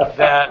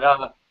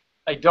that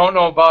I don't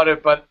know about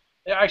it, but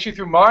actually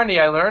through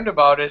Marni I learned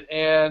about it,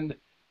 and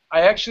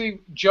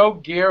Joe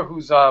Gear,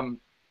 who's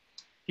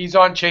he's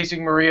on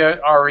Chasing Maria,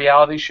 our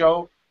reality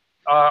show,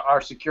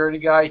 our security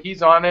guy.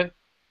 He's on it,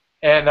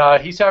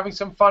 and he's having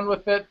some fun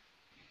with it.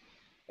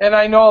 And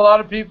I know a lot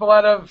of people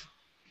that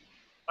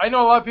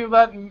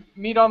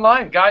meet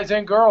online, guys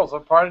and girls, are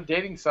part of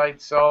dating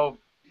sites. So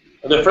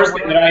the first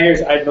thing that I hear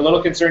is I'm a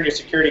little concerned your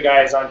security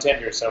guy is on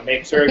Tinder. So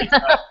make sure he's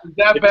not. Is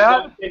that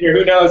bad? Tinder,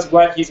 who knows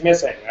what he's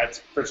missing? That's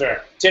for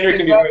sure. Tinder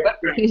can be very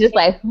good. He's just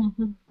like.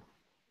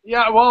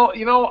 Yeah, well,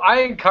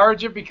 I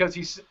encourage it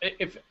because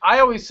I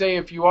always say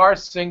if you are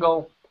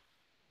single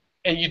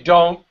and you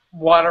don't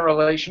want a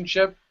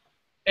relationship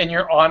and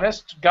you're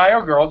honest, guy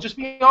or girl, just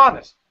be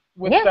honest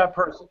with that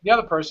person, the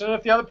other person. And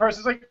if the other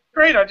person's like,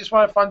 great, I just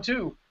want to have fun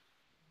too.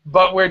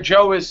 But where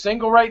Joe is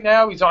single right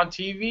now, he's on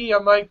TV,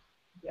 I'm like,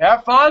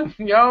 have fun,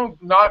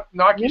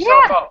 knock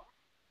yourself out.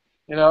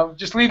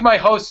 Just leave my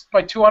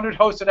 200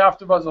 hosts at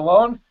AfterBuzz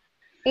alone.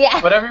 Yeah.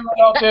 But everyone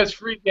out there is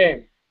free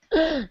game.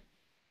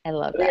 I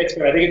love that.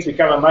 I think it's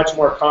become a much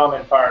more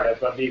common part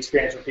of the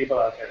experience for people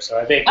out there. So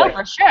I think.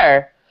 For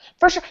sure.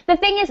 For sure. The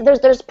thing is,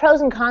 there's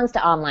pros and cons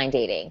to online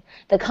dating.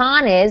 The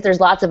con is there's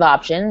lots of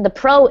options. The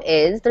pro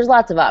is there's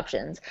lots of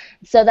options.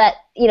 So that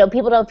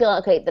people don't feel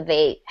that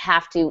they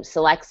have to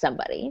select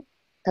somebody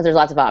because there's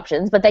lots of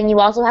options. But then you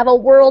also have a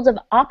world of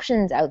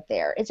options out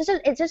there. It's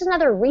just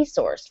another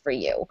resource for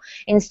you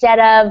instead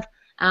of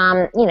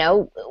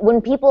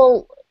when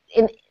people.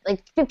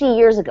 Like 50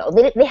 years ago,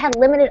 they had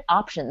limited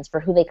options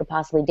for who they could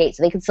possibly date,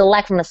 so they could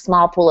select from a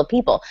small pool of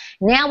people.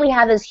 Now we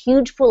have this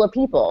huge pool of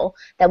people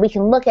that we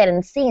can look at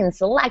and see and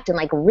select and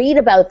read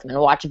about them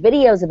and watch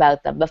videos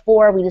about them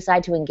before we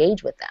decide to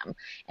engage with them.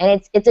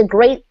 And it's a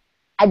great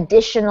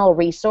additional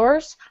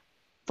resource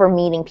for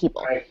meeting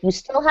people. Right. You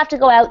still have to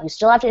go out, you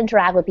still have to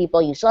interact with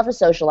people, you still have to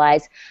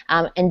socialize,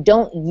 and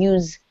don't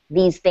use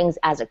these things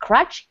as a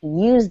crutch.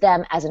 Use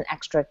them as an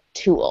extra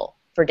tool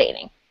for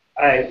dating.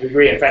 I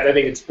agree. In fact, I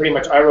think it's pretty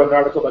much, I wrote an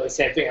article about the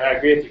same thing, and I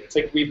agree with you. It's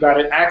like we've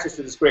got access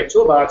to this great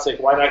toolbox,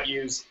 why not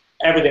use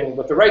everything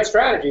with the right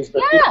strategies?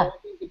 But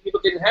people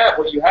didn't have.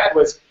 What you had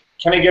was,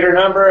 can I get her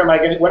number? Am I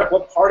going?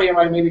 What party am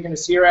I maybe going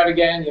to see her at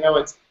again?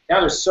 Now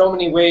there's so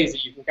many ways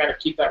that you can kind of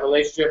keep that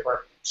relationship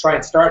or try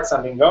and start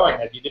something going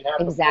that you didn't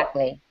have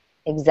before.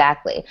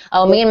 Exactly.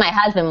 Oh, me and my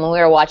husband, when we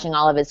were watching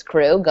all of his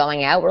crew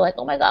going out, we're like,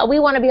 oh my God, we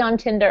want to be on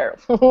Tinder.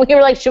 We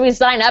were like, should we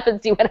sign up and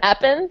see what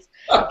happens?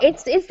 It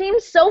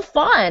seems so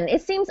fun.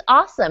 It seems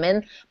awesome.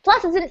 And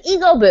plus, it's an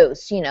ego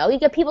boost, You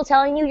get people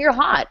telling you you're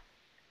hot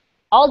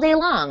all day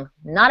long.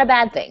 Not a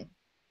bad thing.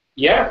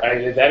 Yeah,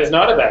 that is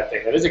not a bad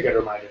thing. That is a good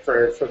reminder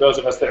for those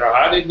of us that are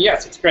hot. And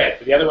yes, it's great.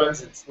 For the other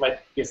ones, it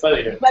might be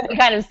slightly different. Might be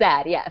kind of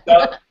sad, yeah.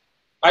 So,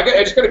 I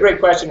just got a great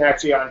question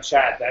actually on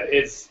chat that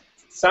is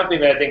something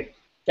that I think,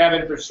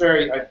 Keven, for sure,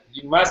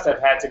 you must have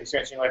had some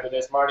experience in your life with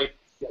this. Marni,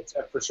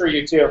 for sure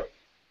you too.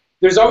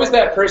 There's always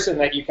that person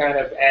that you kind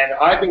of, and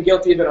I've been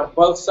guilty of it on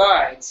both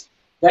sides,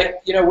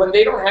 that, you know, when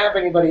they don't have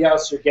anybody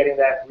else, you're getting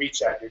that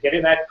reach out. You're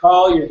getting that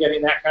call. You're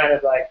getting that kind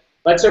of like,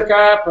 let's hook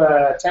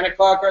up 10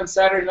 o'clock on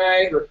Saturday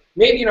night, or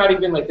maybe not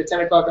even like the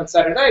 10 o'clock on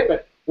Saturday night,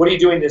 but what are you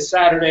doing this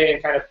Saturday,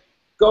 and kind of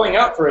going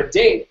out for a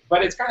date.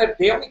 But it's kind of,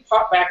 they only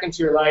pop back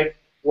into your life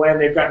when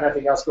they've got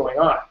nothing else going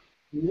on.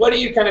 What do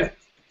you kind of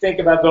think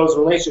about those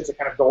relationships that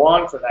kind of go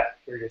on for that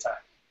period of time?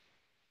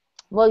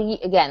 Well,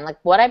 again, like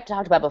what I've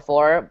talked about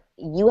before,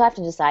 you have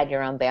to decide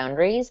your own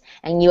boundaries,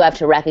 and you have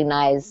to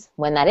recognize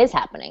when that is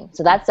happening.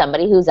 So that's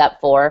somebody who's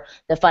up for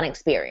the fun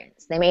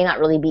experience. They may not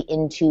really be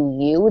into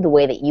you the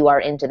way that you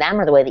are into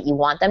them or the way that you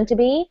want them to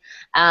be.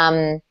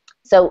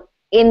 So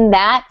in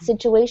that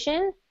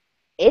situation,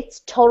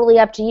 it's totally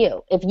up to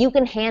you. If you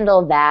can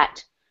handle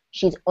that,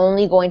 she's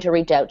only going to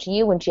reach out to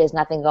you when she has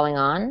nothing going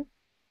on,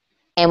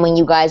 and when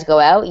you guys go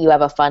out, you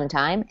have a fun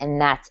time, and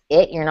that's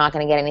it. You're not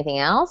going to get anything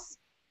else.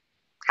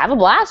 Have a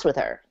blast with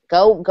her.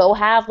 Go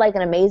have like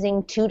an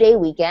amazing 2-day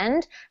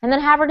weekend, and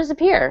then have her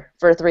disappear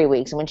for 3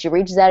 weeks. And when she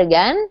reaches out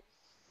again,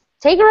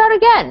 take her out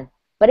again.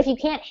 But if you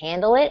can't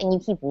handle it and you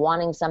keep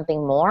wanting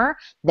something more,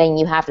 then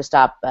you have to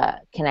stop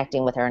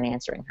connecting with her and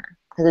answering her,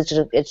 because it's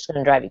just going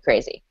to drive you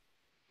crazy.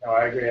 No,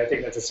 I agree. I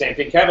think that's the same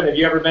thing. Keven, have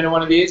you ever been in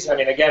one of these? I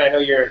mean, again, I know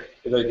you're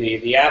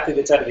the athlete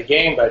that's out of the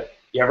game, but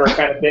you ever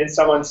kind of been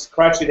someone's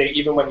crutch? They,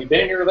 even when you've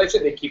been in your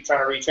relationship, they keep trying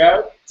to reach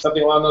out?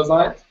 Something along those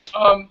lines?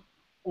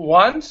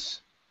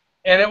 Once,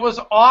 and it was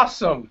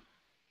awesome.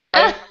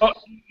 You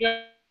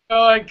know,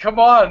 like, come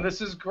on, this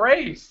is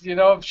great. You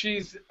know, if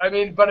she's, I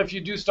mean, but if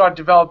you do start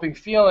developing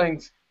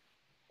feelings,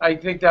 I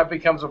think that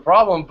becomes a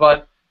problem.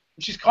 But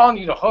if she's calling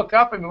you to hook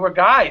up, I mean, we're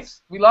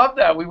guys. We love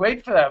that. We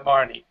wait for that,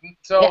 Marni.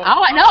 So, yeah,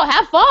 oh, I know.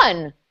 Have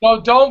fun. No,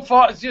 don't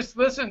fall. Just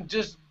listen.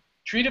 Just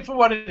treat it for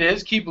what it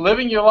is. Keep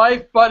living your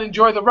life, but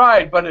enjoy the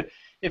ride. But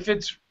if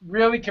it's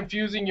really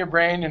confusing your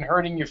brain and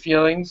hurting your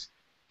feelings,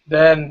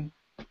 then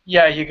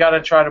yeah, you got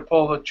to try to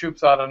pull the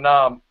troops out of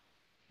Nam.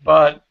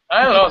 But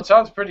I don't know. It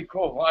sounds pretty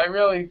cool. I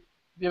really,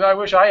 you know, I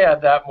wish I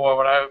had that more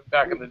when I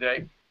back in the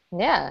day.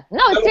 Yeah.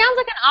 No, it sounds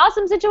like an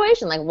awesome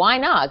situation. Like, why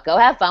not? Go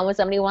have fun with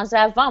somebody who wants to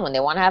have fun when they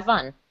want to have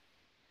fun.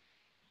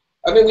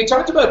 I mean, we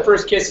talked about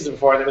first kisses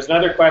before, and there was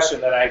another question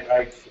that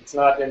it's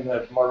not in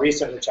the more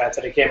recent of the chats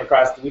that I came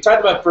across. We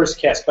talked about first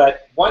kiss,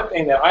 but one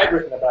thing that I'd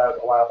written about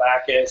a while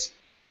back is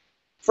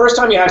first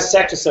time you have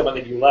sex with someone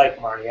that you like,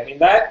 Marni. I mean,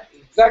 that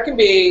can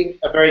be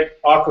a very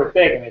awkward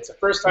thing. I mean, it's the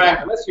first time,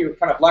 unless you're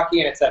kind of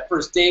lucky and it's that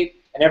first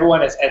date, and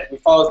everyone is, we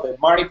follow the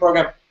Marni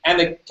program and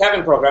the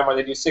Keven program where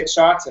they do 6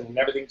 shots and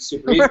everything's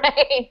super easy.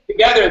 Right.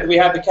 Together, we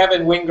have the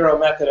Keven Wing Girl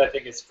method. I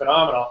think is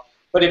phenomenal.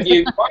 But if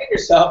you find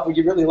yourself where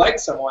you really like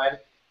someone,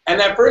 and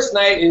that first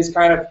night is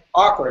kind of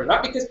awkward,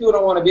 not because people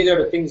don't want to be there,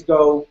 but things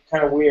go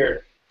kind of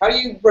weird. How do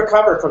you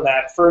recover from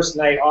that first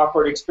night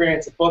awkward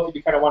experience if both of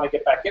you kind of want to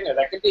get back in there?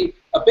 That can be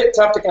a bit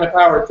tough to kind of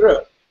power through.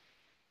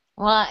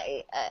 Well,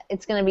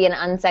 it's going to be an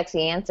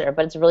unsexy answer,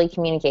 but it's really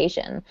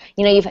communication.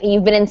 You know,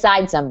 you've been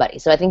inside somebody,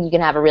 so I think you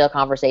can have a real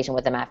conversation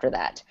with them after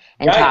that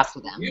and talk to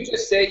them. You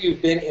just say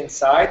you've been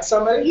inside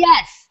somebody?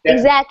 Yes,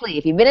 exactly.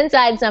 If you've been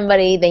inside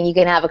somebody, then you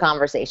can have a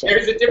conversation.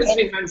 There's a difference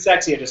between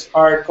unsexy and just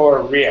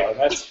hardcore real, and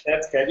that's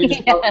good. You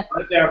just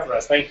put it down for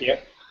us. Thank you.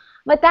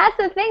 But that's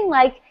the thing,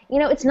 like, you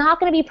know, it's not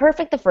going to be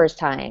perfect the first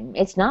time.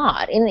 It's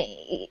not. And,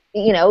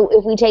 you know,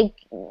 if we take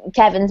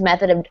Kevin's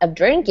method of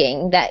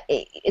drinking, that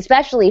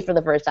especially for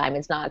the first time,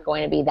 it's not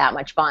going to be that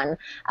much fun.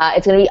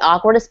 It's going to be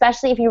awkward,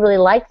 especially if you really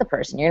like the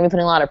person. You're going to be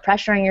putting a lot of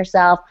pressure on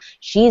yourself.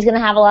 She's going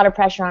to have a lot of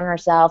pressure on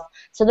herself.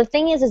 So the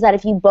thing is that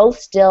if you both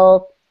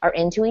still are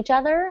into each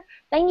other,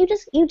 then you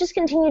just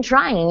continue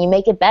trying, and you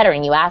make it better,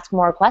 and you ask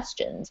more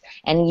questions,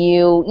 and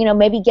you know,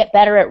 maybe get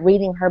better at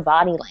reading her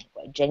body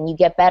language, and you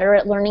get better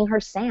at learning her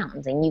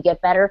sounds, and you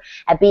get better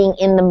at being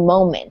in the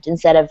moment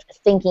instead of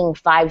thinking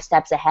 5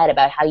 steps ahead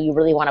about how you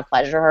really want to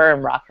pleasure her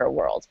and rock her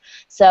world.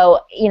 So,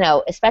 you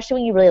know, especially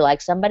when you really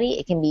like somebody,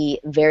 it can be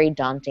very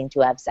daunting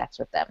to have sex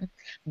with them.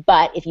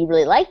 But if you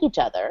really like each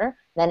other,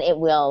 then it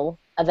will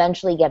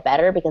eventually get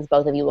better because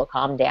both of you will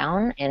calm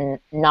down and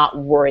not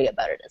worry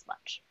about it as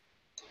much.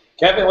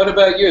 Keven, what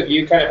about you? Have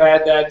you kind of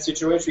had that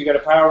situation you got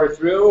to power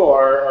through,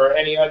 or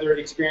any other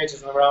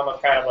experiences in the realm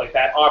of kind of like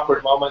that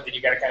awkward moment that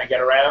you got to kind of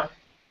get around?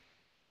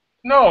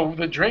 No,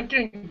 the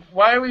drinking.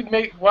 Why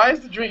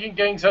is the drinking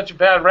getting such a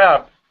bad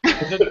rap?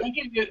 The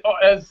drinking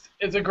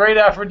is a great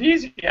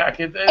aphrodisiac.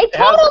 It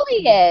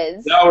totally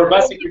is. No, we're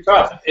busting your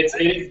chops. It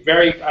is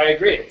very. I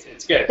agree.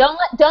 It's good.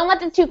 Don't let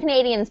the 2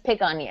 Canadians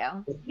pick on you.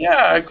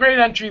 Yeah, a great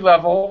entry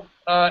level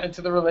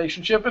into the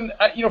relationship, and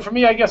you know, for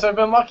me, I guess I've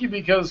been lucky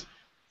because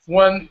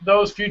when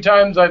those few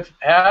times I've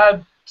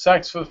had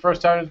sex for the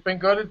first time, it's been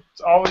good. It's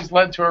always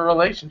led to a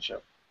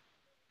relationship.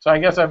 So I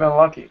guess I've been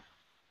lucky.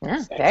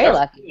 Yeah, very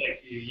lucky.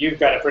 You've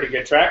got a pretty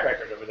good track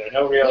record over there.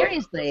 No real.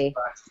 Seriously.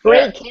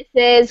 Great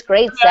kisses,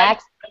 great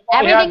sex.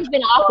 Everything's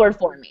been awkward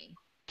for me.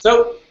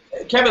 So,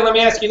 Keven, let me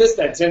ask you this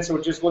then, since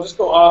we'll just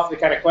go off the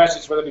kind of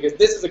questions for them, because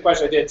this is a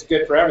question I did. It's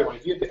good for everyone.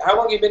 How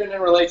long have you been in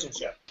a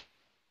relationship?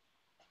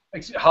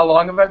 How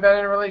long have I been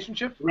in a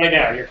relationship? Right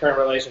now, your current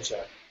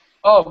relationship.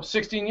 Oh,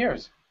 16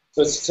 years.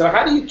 So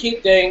how do you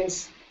keep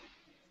things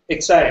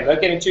exciting?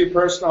 Without getting too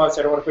personal, I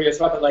don't want to put you on the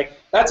spot, but like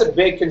that's a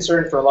big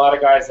concern for a lot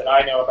of guys that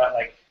I know about.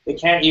 Like they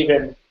can't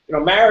even,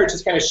 marriage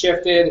has kind of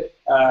shifted,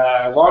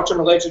 long-term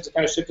relationships have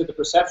kind of shifted the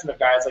perception of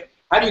guys. Like,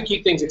 how do you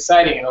keep things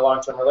exciting in a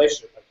long-term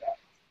relationship like that?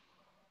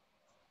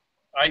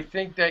 I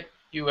think that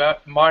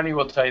Marni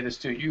will tell you this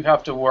too. You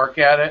have to work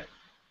at it,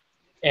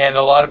 and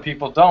a lot of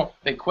people don't.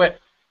 They quit.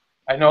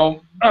 I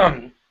know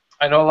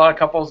a lot of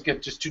couples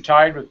get just too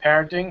tired with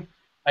parenting.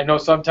 I know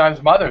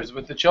sometimes mothers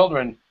with the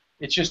children,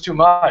 it's just too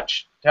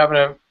much having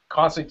to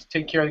constantly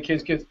take care of the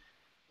kids.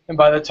 And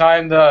by the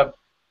time the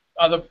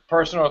other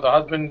person or the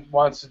husband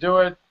wants to do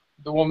it,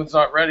 the woman's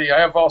not ready. I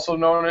have also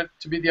known it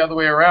to be the other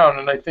way around,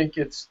 and I think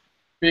it's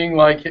being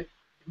like,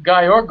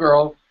 guy or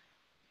girl,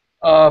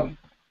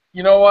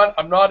 you know what,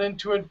 I'm not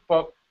into it,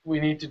 but we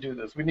need to do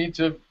this. We need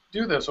to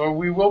do this, or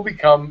we will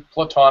become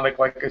platonic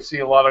like I see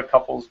a lot of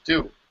couples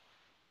do.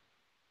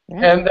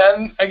 Yeah. And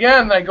then,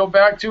 again, I go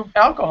back to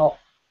alcohol.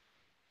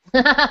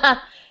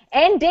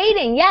 And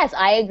dating, yes,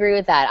 I agree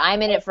with that.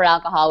 I'm in it for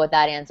alcohol with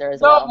that answer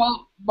as well.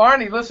 Well,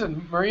 Marni,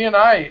 listen, Marie and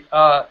I,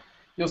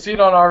 you'll see it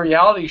on our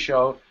reality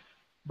show,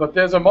 but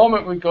there's a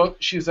moment we go,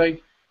 she's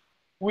like,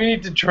 we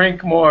need to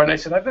drink more. And I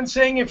said, I've been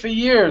saying it for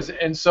years.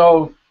 And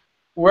so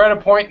we're at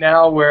a point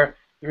now where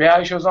the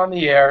reality show's on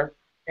the air,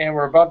 and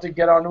we're about to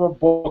get onto a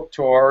book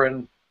tour,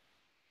 and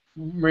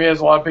Maria has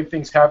a lot of big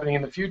things happening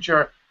in the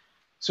future.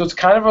 So it's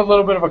kind of a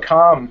little bit of a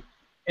calm.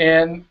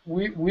 And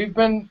we've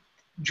been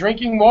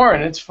drinking more,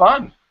 and it's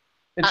fun.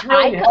 It's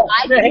really helped.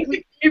 I hate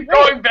to keep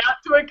going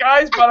back to it,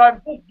 guys, but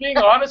I'm just being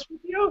honest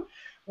with you.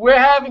 We're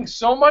having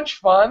so much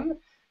fun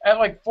at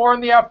like 4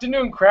 in the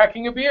afternoon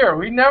cracking a beer.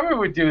 We never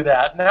would do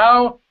that.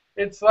 Now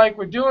it's like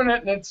we're doing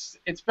it, and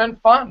it's been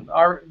fun.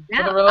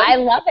 I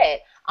love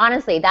it.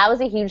 Honestly, that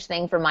was a huge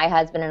thing for my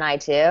husband and I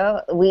too.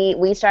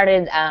 We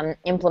started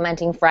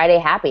implementing Friday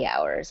happy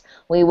hours.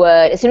 We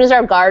would, as soon as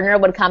our gardener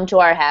would come to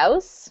our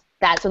house,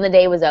 that's when the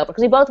day was over,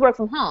 because we both work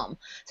from home.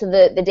 So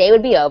the day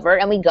would be over,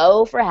 and we'd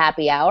go for a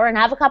happy hour and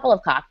have a couple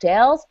of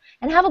cocktails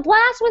and have a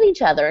blast with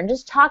each other and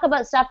just talk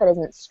about stuff that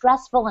isn't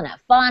stressful and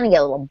have fun and get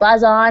a little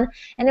buzz on.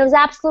 And it was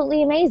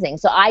absolutely amazing.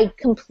 So I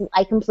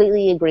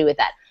completely agree with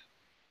that.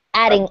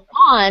 Adding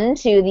on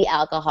to the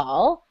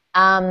alcohol,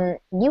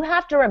 you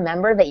have to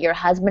remember that your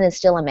husband is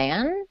still a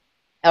man,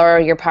 or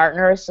your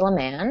partner is still a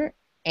man,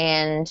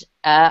 and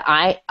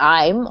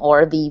I'm,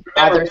 or the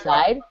other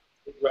side.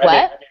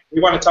 What? We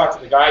want to talk to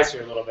the guys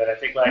here a little bit. I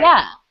think, like,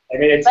 yeah. I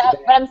mean, but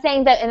I'm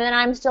saying that, and then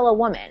I'm still a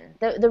woman.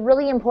 The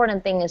really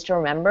important thing is to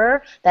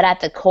remember that at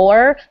the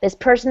core, this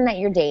person that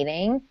you're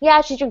dating, yeah,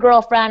 she's your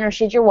girlfriend, or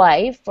she's your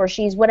wife, or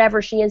she's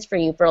whatever she is for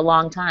you for a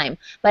long time.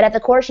 But at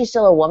the core, she's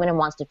still a woman and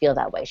wants to feel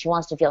that way. She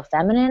wants to feel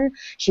feminine.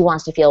 She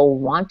wants to feel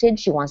wanted.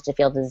 She wants to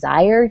feel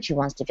desired. She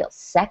wants to feel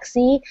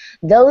sexy.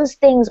 Those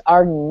things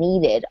are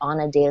needed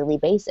on a daily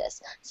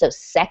basis. So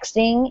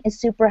sexting is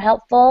super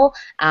helpful.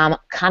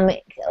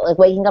 Like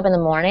waking up in the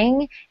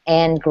morning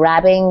and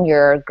grabbing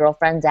your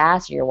girlfriend's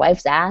ass or your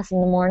wife's ass in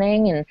the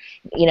morning, and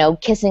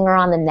kissing her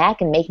on the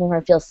neck and making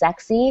her feel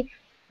sexy.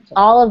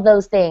 All of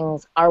those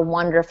things are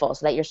wonderful,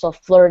 so that you're still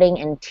flirting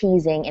and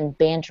teasing and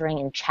bantering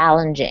and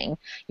challenging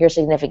your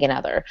significant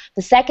other.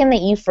 The second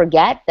that you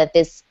forget that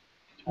this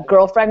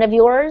girlfriend of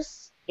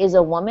yours is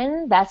a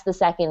woman, that's the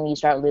second you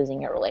start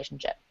losing your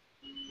relationship.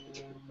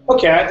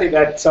 Okay, I think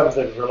that sums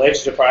the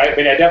relationship part. I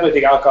mean, I definitely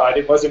think alcohol,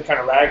 I wasn't kind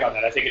of rag on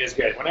that. I think it is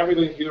good. Whenever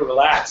you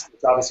relax,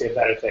 it's obviously a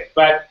better thing.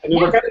 But, I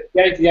mean, we're kind of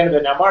getting to the end of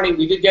it now. Marni,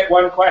 we did get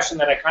one question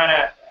that I kind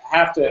of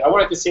I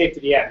wanted to save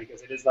to the end,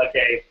 because it is like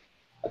a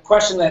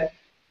question that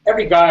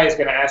every guy is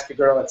going to ask a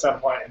girl at some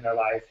point in their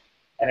life,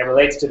 and it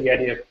relates to the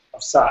idea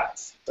of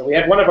size. So we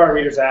had one of our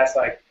readers ask,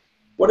 like,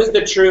 what is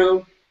the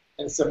true,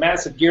 and it's a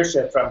massive gear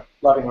shift from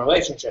loving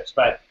relationships,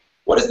 but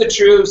what is the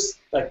true,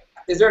 like,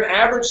 is there an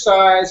average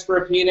size for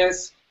a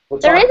penis?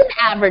 There is an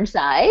average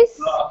size.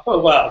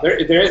 Oh, well, there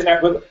is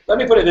an, let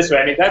me put it this way.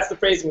 I mean, that's the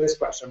phrasing of this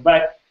question,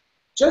 but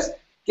just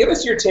give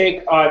us your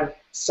take on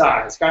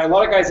size. A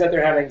lot of guys out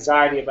there have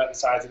anxiety about the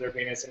size of their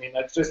penis. I mean,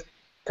 let's just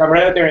come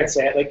right out there and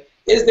say it. Like,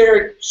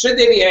 should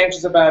they be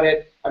anxious about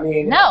it? I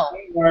mean, no,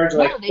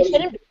 they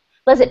shouldn't.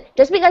 Listen,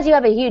 just because you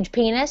have a huge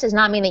penis does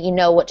not mean that you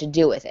know what to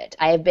do with it.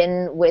 I have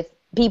been with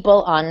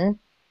people on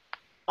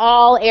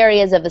all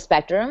areas of the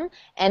spectrum,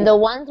 and the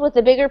ones with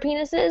the bigger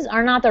penises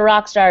are not the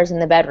rock stars in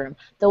the bedroom.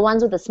 The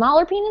ones with the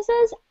smaller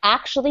penises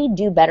actually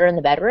do better in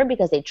the bedroom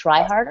because they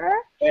try harder.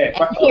 And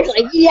you're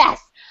like, yes.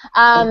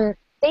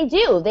 They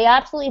do. They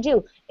absolutely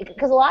do.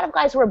 Because a lot of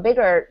guys who are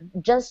bigger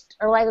just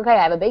are like, okay,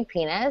 I have a big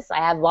penis, I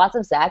have lots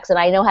of sex, and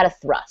I know how to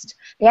thrust.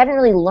 They haven't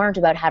really learned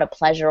about how to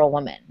pleasure a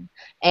woman.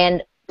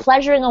 And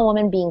pleasuring a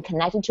woman, being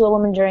connected to a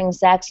woman during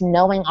sex,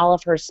 knowing all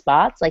of her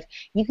spots, like,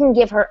 you can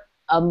give her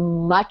a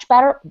much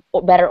better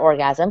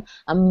orgasm,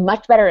 a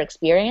much better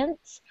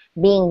experience,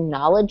 being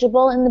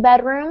knowledgeable in the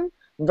bedroom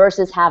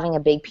versus having a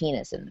big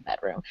penis in the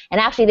bedroom.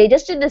 And actually, they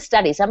just did this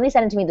study. Somebody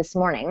sent it to me this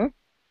morning.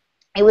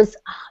 It was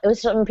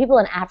some people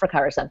in Africa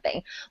or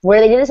something, where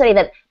they did a study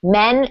that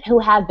men who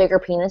have bigger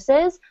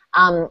penises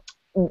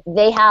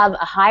they have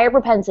a higher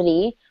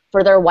propensity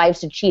for their wives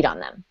to cheat on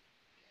them.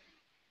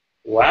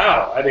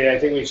 Wow. I mean, I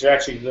think we should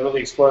actually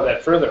literally explore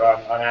that further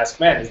on Ask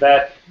Men. Is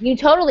that... You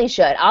totally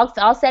should.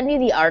 I'll send you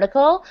the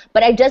article,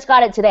 but I just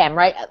got it today.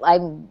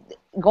 I'm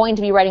going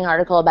to be writing an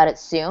article about it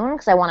soon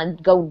because I want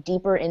to go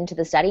deeper into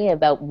the study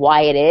about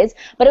why it is.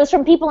 But it was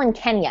from people in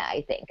Kenya,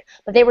 I think.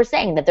 But they were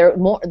saying that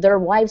their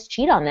wives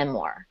cheat on them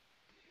more.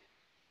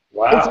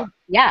 Wow.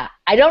 Yeah,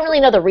 I don't really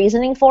know the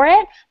reasoning for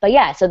it, but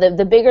yeah, so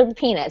the bigger the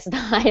penis, the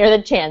higher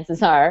the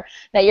chances are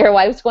that your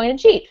wife's going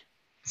to cheat.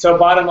 So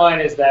bottom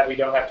line is that we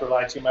don't have to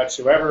rely too much.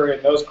 Whoever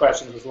in those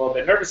questions was a little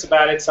bit nervous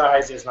about it,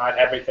 size is not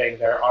everything.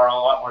 There are a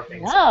lot more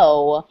things.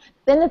 No.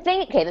 Then the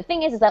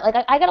thing is that like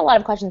I got a lot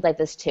of questions like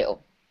this too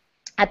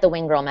at the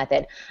Wing Girl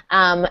Method.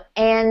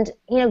 And,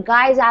 you know,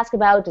 guys ask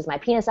about, does my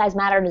penis size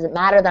matter? Does it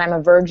matter that I'm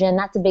a virgin?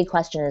 That's a big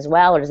question as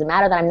well. Or does it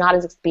matter that I'm not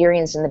as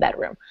experienced in the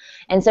bedroom?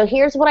 And so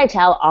here's what I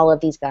tell all of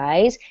these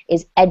guys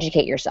is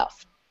educate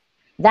yourself.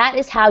 That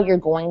is how you're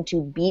going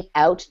to beat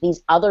out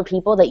these other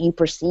people that you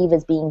perceive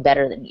as being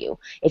better than you.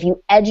 If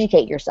you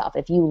educate yourself,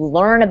 if you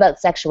learn about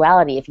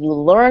sexuality, if you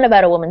learn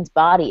about a woman's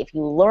body, if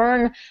you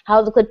learn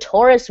how the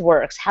clitoris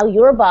works, how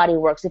your body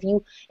works, if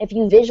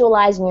you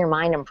visualize in your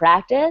mind and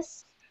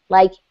practice,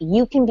 like,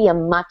 you can be a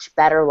much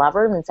better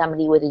lover than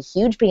somebody with a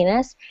huge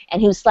penis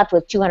and who slept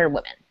with 200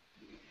 women.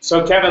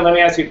 So, Kevin, let me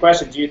ask you a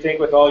question. Do you think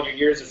with all your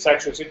years of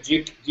sexual,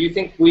 do you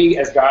think we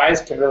as guys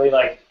can really,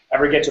 like,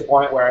 ever get to a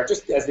point where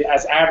just as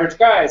average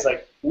guys,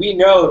 like, we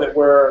know that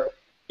we're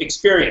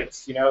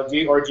experienced, you know? Do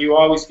you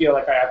always feel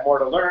like I have more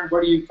to learn?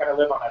 Where do you kind of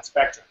live on that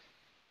spectrum?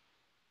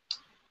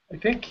 I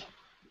think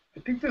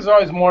there's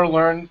always more to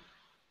learn.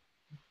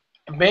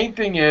 The main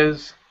thing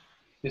is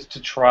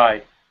to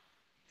try.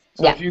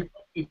 So yeah.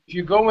 if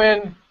you go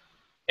in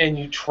and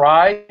you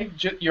try,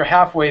 you're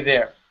halfway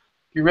there.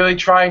 You're really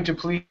trying to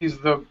please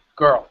the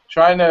girl,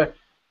 trying to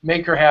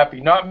make her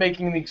happy, not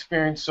making the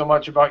experience so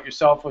much about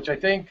yourself, which I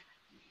think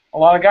a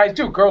lot of guys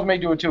do. Girls may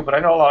do it too, but I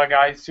know a lot of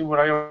guys too. When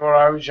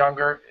I was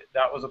younger,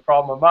 that was a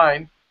problem of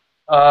mine.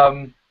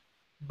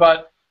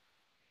 But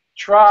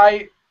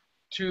try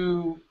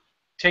to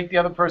take the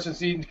other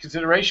person's needs into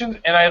consideration.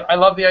 And I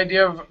love the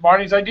idea of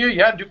Marni's idea.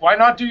 Yeah, why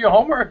not do your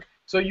homework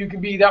so you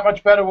can be that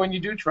much better when you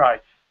do try?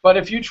 But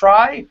if you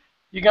try,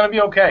 you're going to be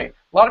okay.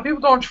 A lot of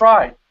people don't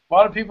try. A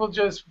lot of people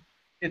just,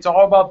 it's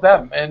all about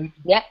them and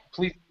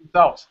please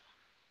themselves,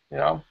 you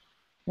know?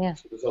 Yeah.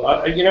 There's a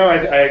lot, you know, I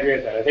agree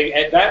with that. I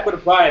think that would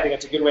apply. I think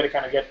it's a good way to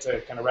kind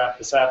of wrap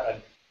this up and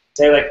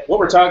say, like, what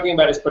we're talking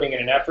about is putting in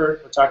an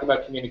effort. We're talking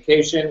about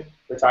communication.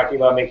 We're talking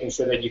about making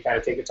sure that you kind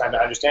of take the time to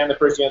understand the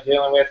person you're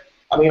dealing with.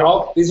 I mean,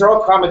 these are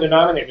all common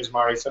denominators,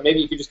 Marni. So maybe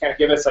you could just kind of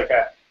give us like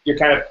your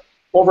kind of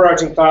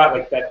overarching thought,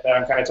 like that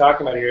I'm kind of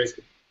talking about here is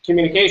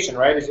communication,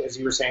 right? As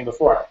you were saying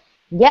before.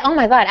 Yeah. Oh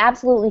my God.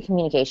 Absolutely,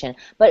 communication.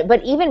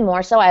 But even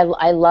more so, I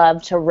would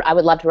love to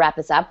wrap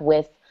this up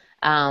with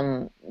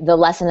the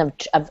lesson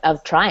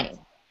of trying,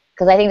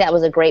 because I think that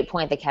was a great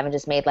point that Keven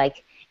just made.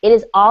 Like, it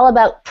is all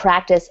about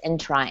practice and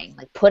trying,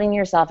 like putting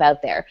yourself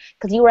out there.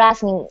 Because you were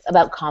asking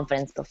about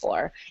confidence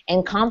before,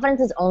 and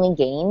confidence is only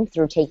gained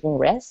through taking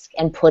risk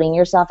and putting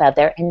yourself out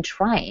there and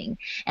trying.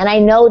 And I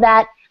know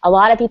that a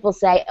lot of people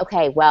say,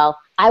 okay, well,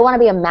 I want to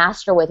be a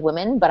master with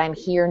women, but I'm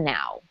here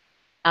now.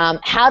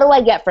 How do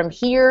I get from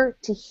here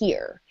to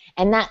here?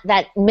 And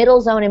that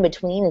middle zone in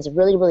between is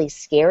really, really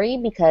scary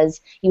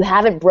because you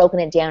haven't broken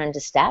it down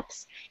into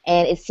steps,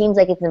 and it seems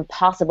like it's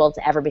impossible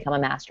to ever become a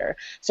master.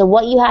 So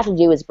what you have to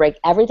do is break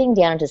everything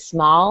down into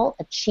small,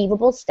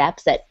 achievable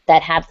steps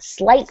that have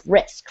slight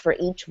risk for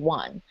each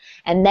one.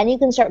 And then you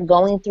can start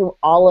going through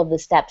all of the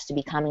steps to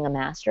becoming a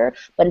master,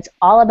 but it's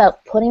all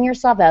about putting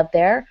yourself out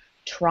there,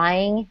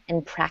 trying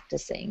and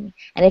practicing.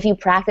 And if you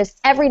practice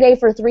every day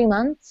for 3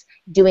 months,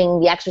 doing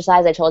the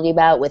exercise I told you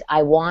about with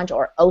I Want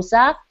or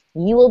OSA,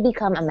 you will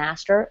become a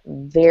master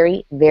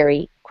very,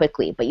 very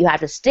quickly. But you have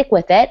to stick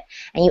with it,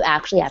 and you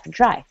actually have to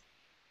try.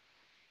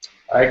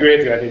 I agree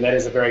with you. I think that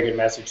is a very good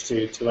message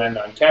to end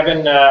on.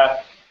 Keven,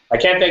 I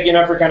can't thank you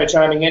enough for kind of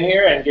chiming in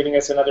here and giving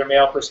us another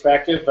male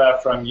perspective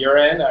from your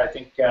end. I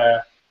think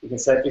we can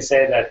safely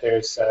say that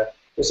there's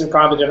some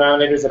common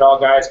denominators that all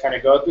guys kind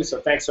of go through. So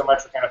thanks so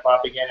much for kind of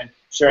popping in and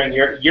sharing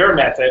your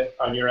method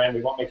on your end.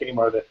 We won't make any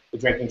more of the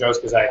drinking jokes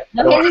because I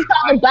don't want to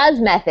call the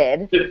buzz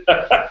method.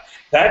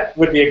 That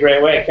would be a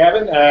great way.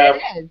 Keven,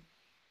 it is.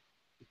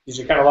 You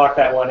should kind of lock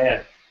that one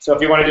in. So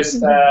if you want to just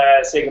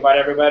say goodbye to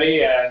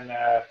everybody, and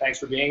thanks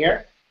for being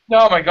here.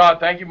 No, my God,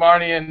 thank you,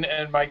 Marni,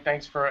 and Mike,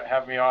 thanks for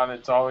having me on.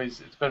 It's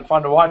been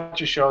fun to watch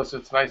your show, so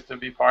it's nice to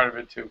be part of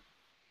it too.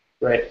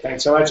 Great,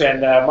 thanks so much.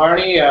 And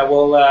Marni,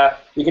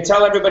 you can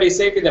tell everybody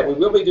safely that we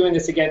will be doing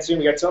this again soon.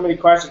 We got so many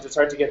questions; it's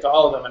hard to get to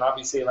all of them, and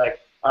obviously, like,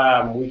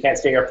 we can't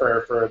stay here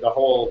for the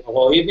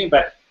whole evening.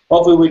 But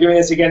hopefully, we'll be doing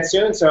this again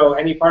soon. So,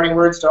 any parting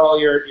words to all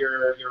your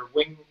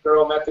Wing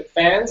Girl Method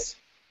fans?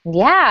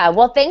 Yeah,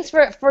 well, thanks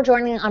for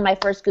joining on my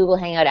first Google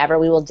Hangout ever.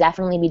 We will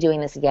definitely be doing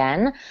this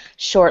again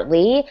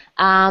shortly.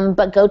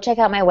 But go check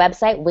out my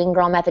website,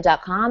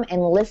 winggirlmethod.com,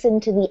 and listen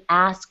to the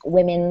Ask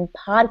Women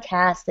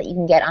podcast that you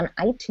can get on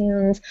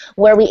iTunes,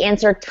 where we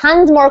answer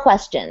tons more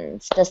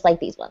questions, just like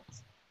these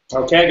ones.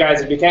 Okay, guys,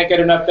 if you can't get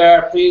enough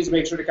there, please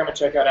make sure to come and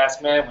check out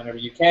Ask Men whenever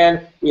you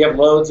can. We have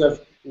loads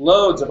of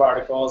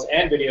articles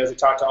and videos that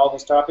talk to all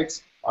these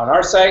topics on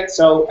our site.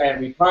 And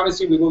we promise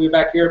you we will be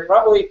back here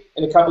probably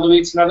in a couple of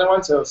weeks, another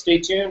one. So stay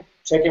tuned.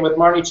 Check in with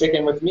Marni, check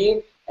in with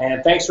me.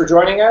 And thanks for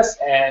joining us.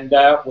 And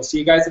we'll see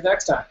you guys the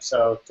next time.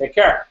 So take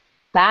care.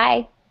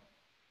 Bye.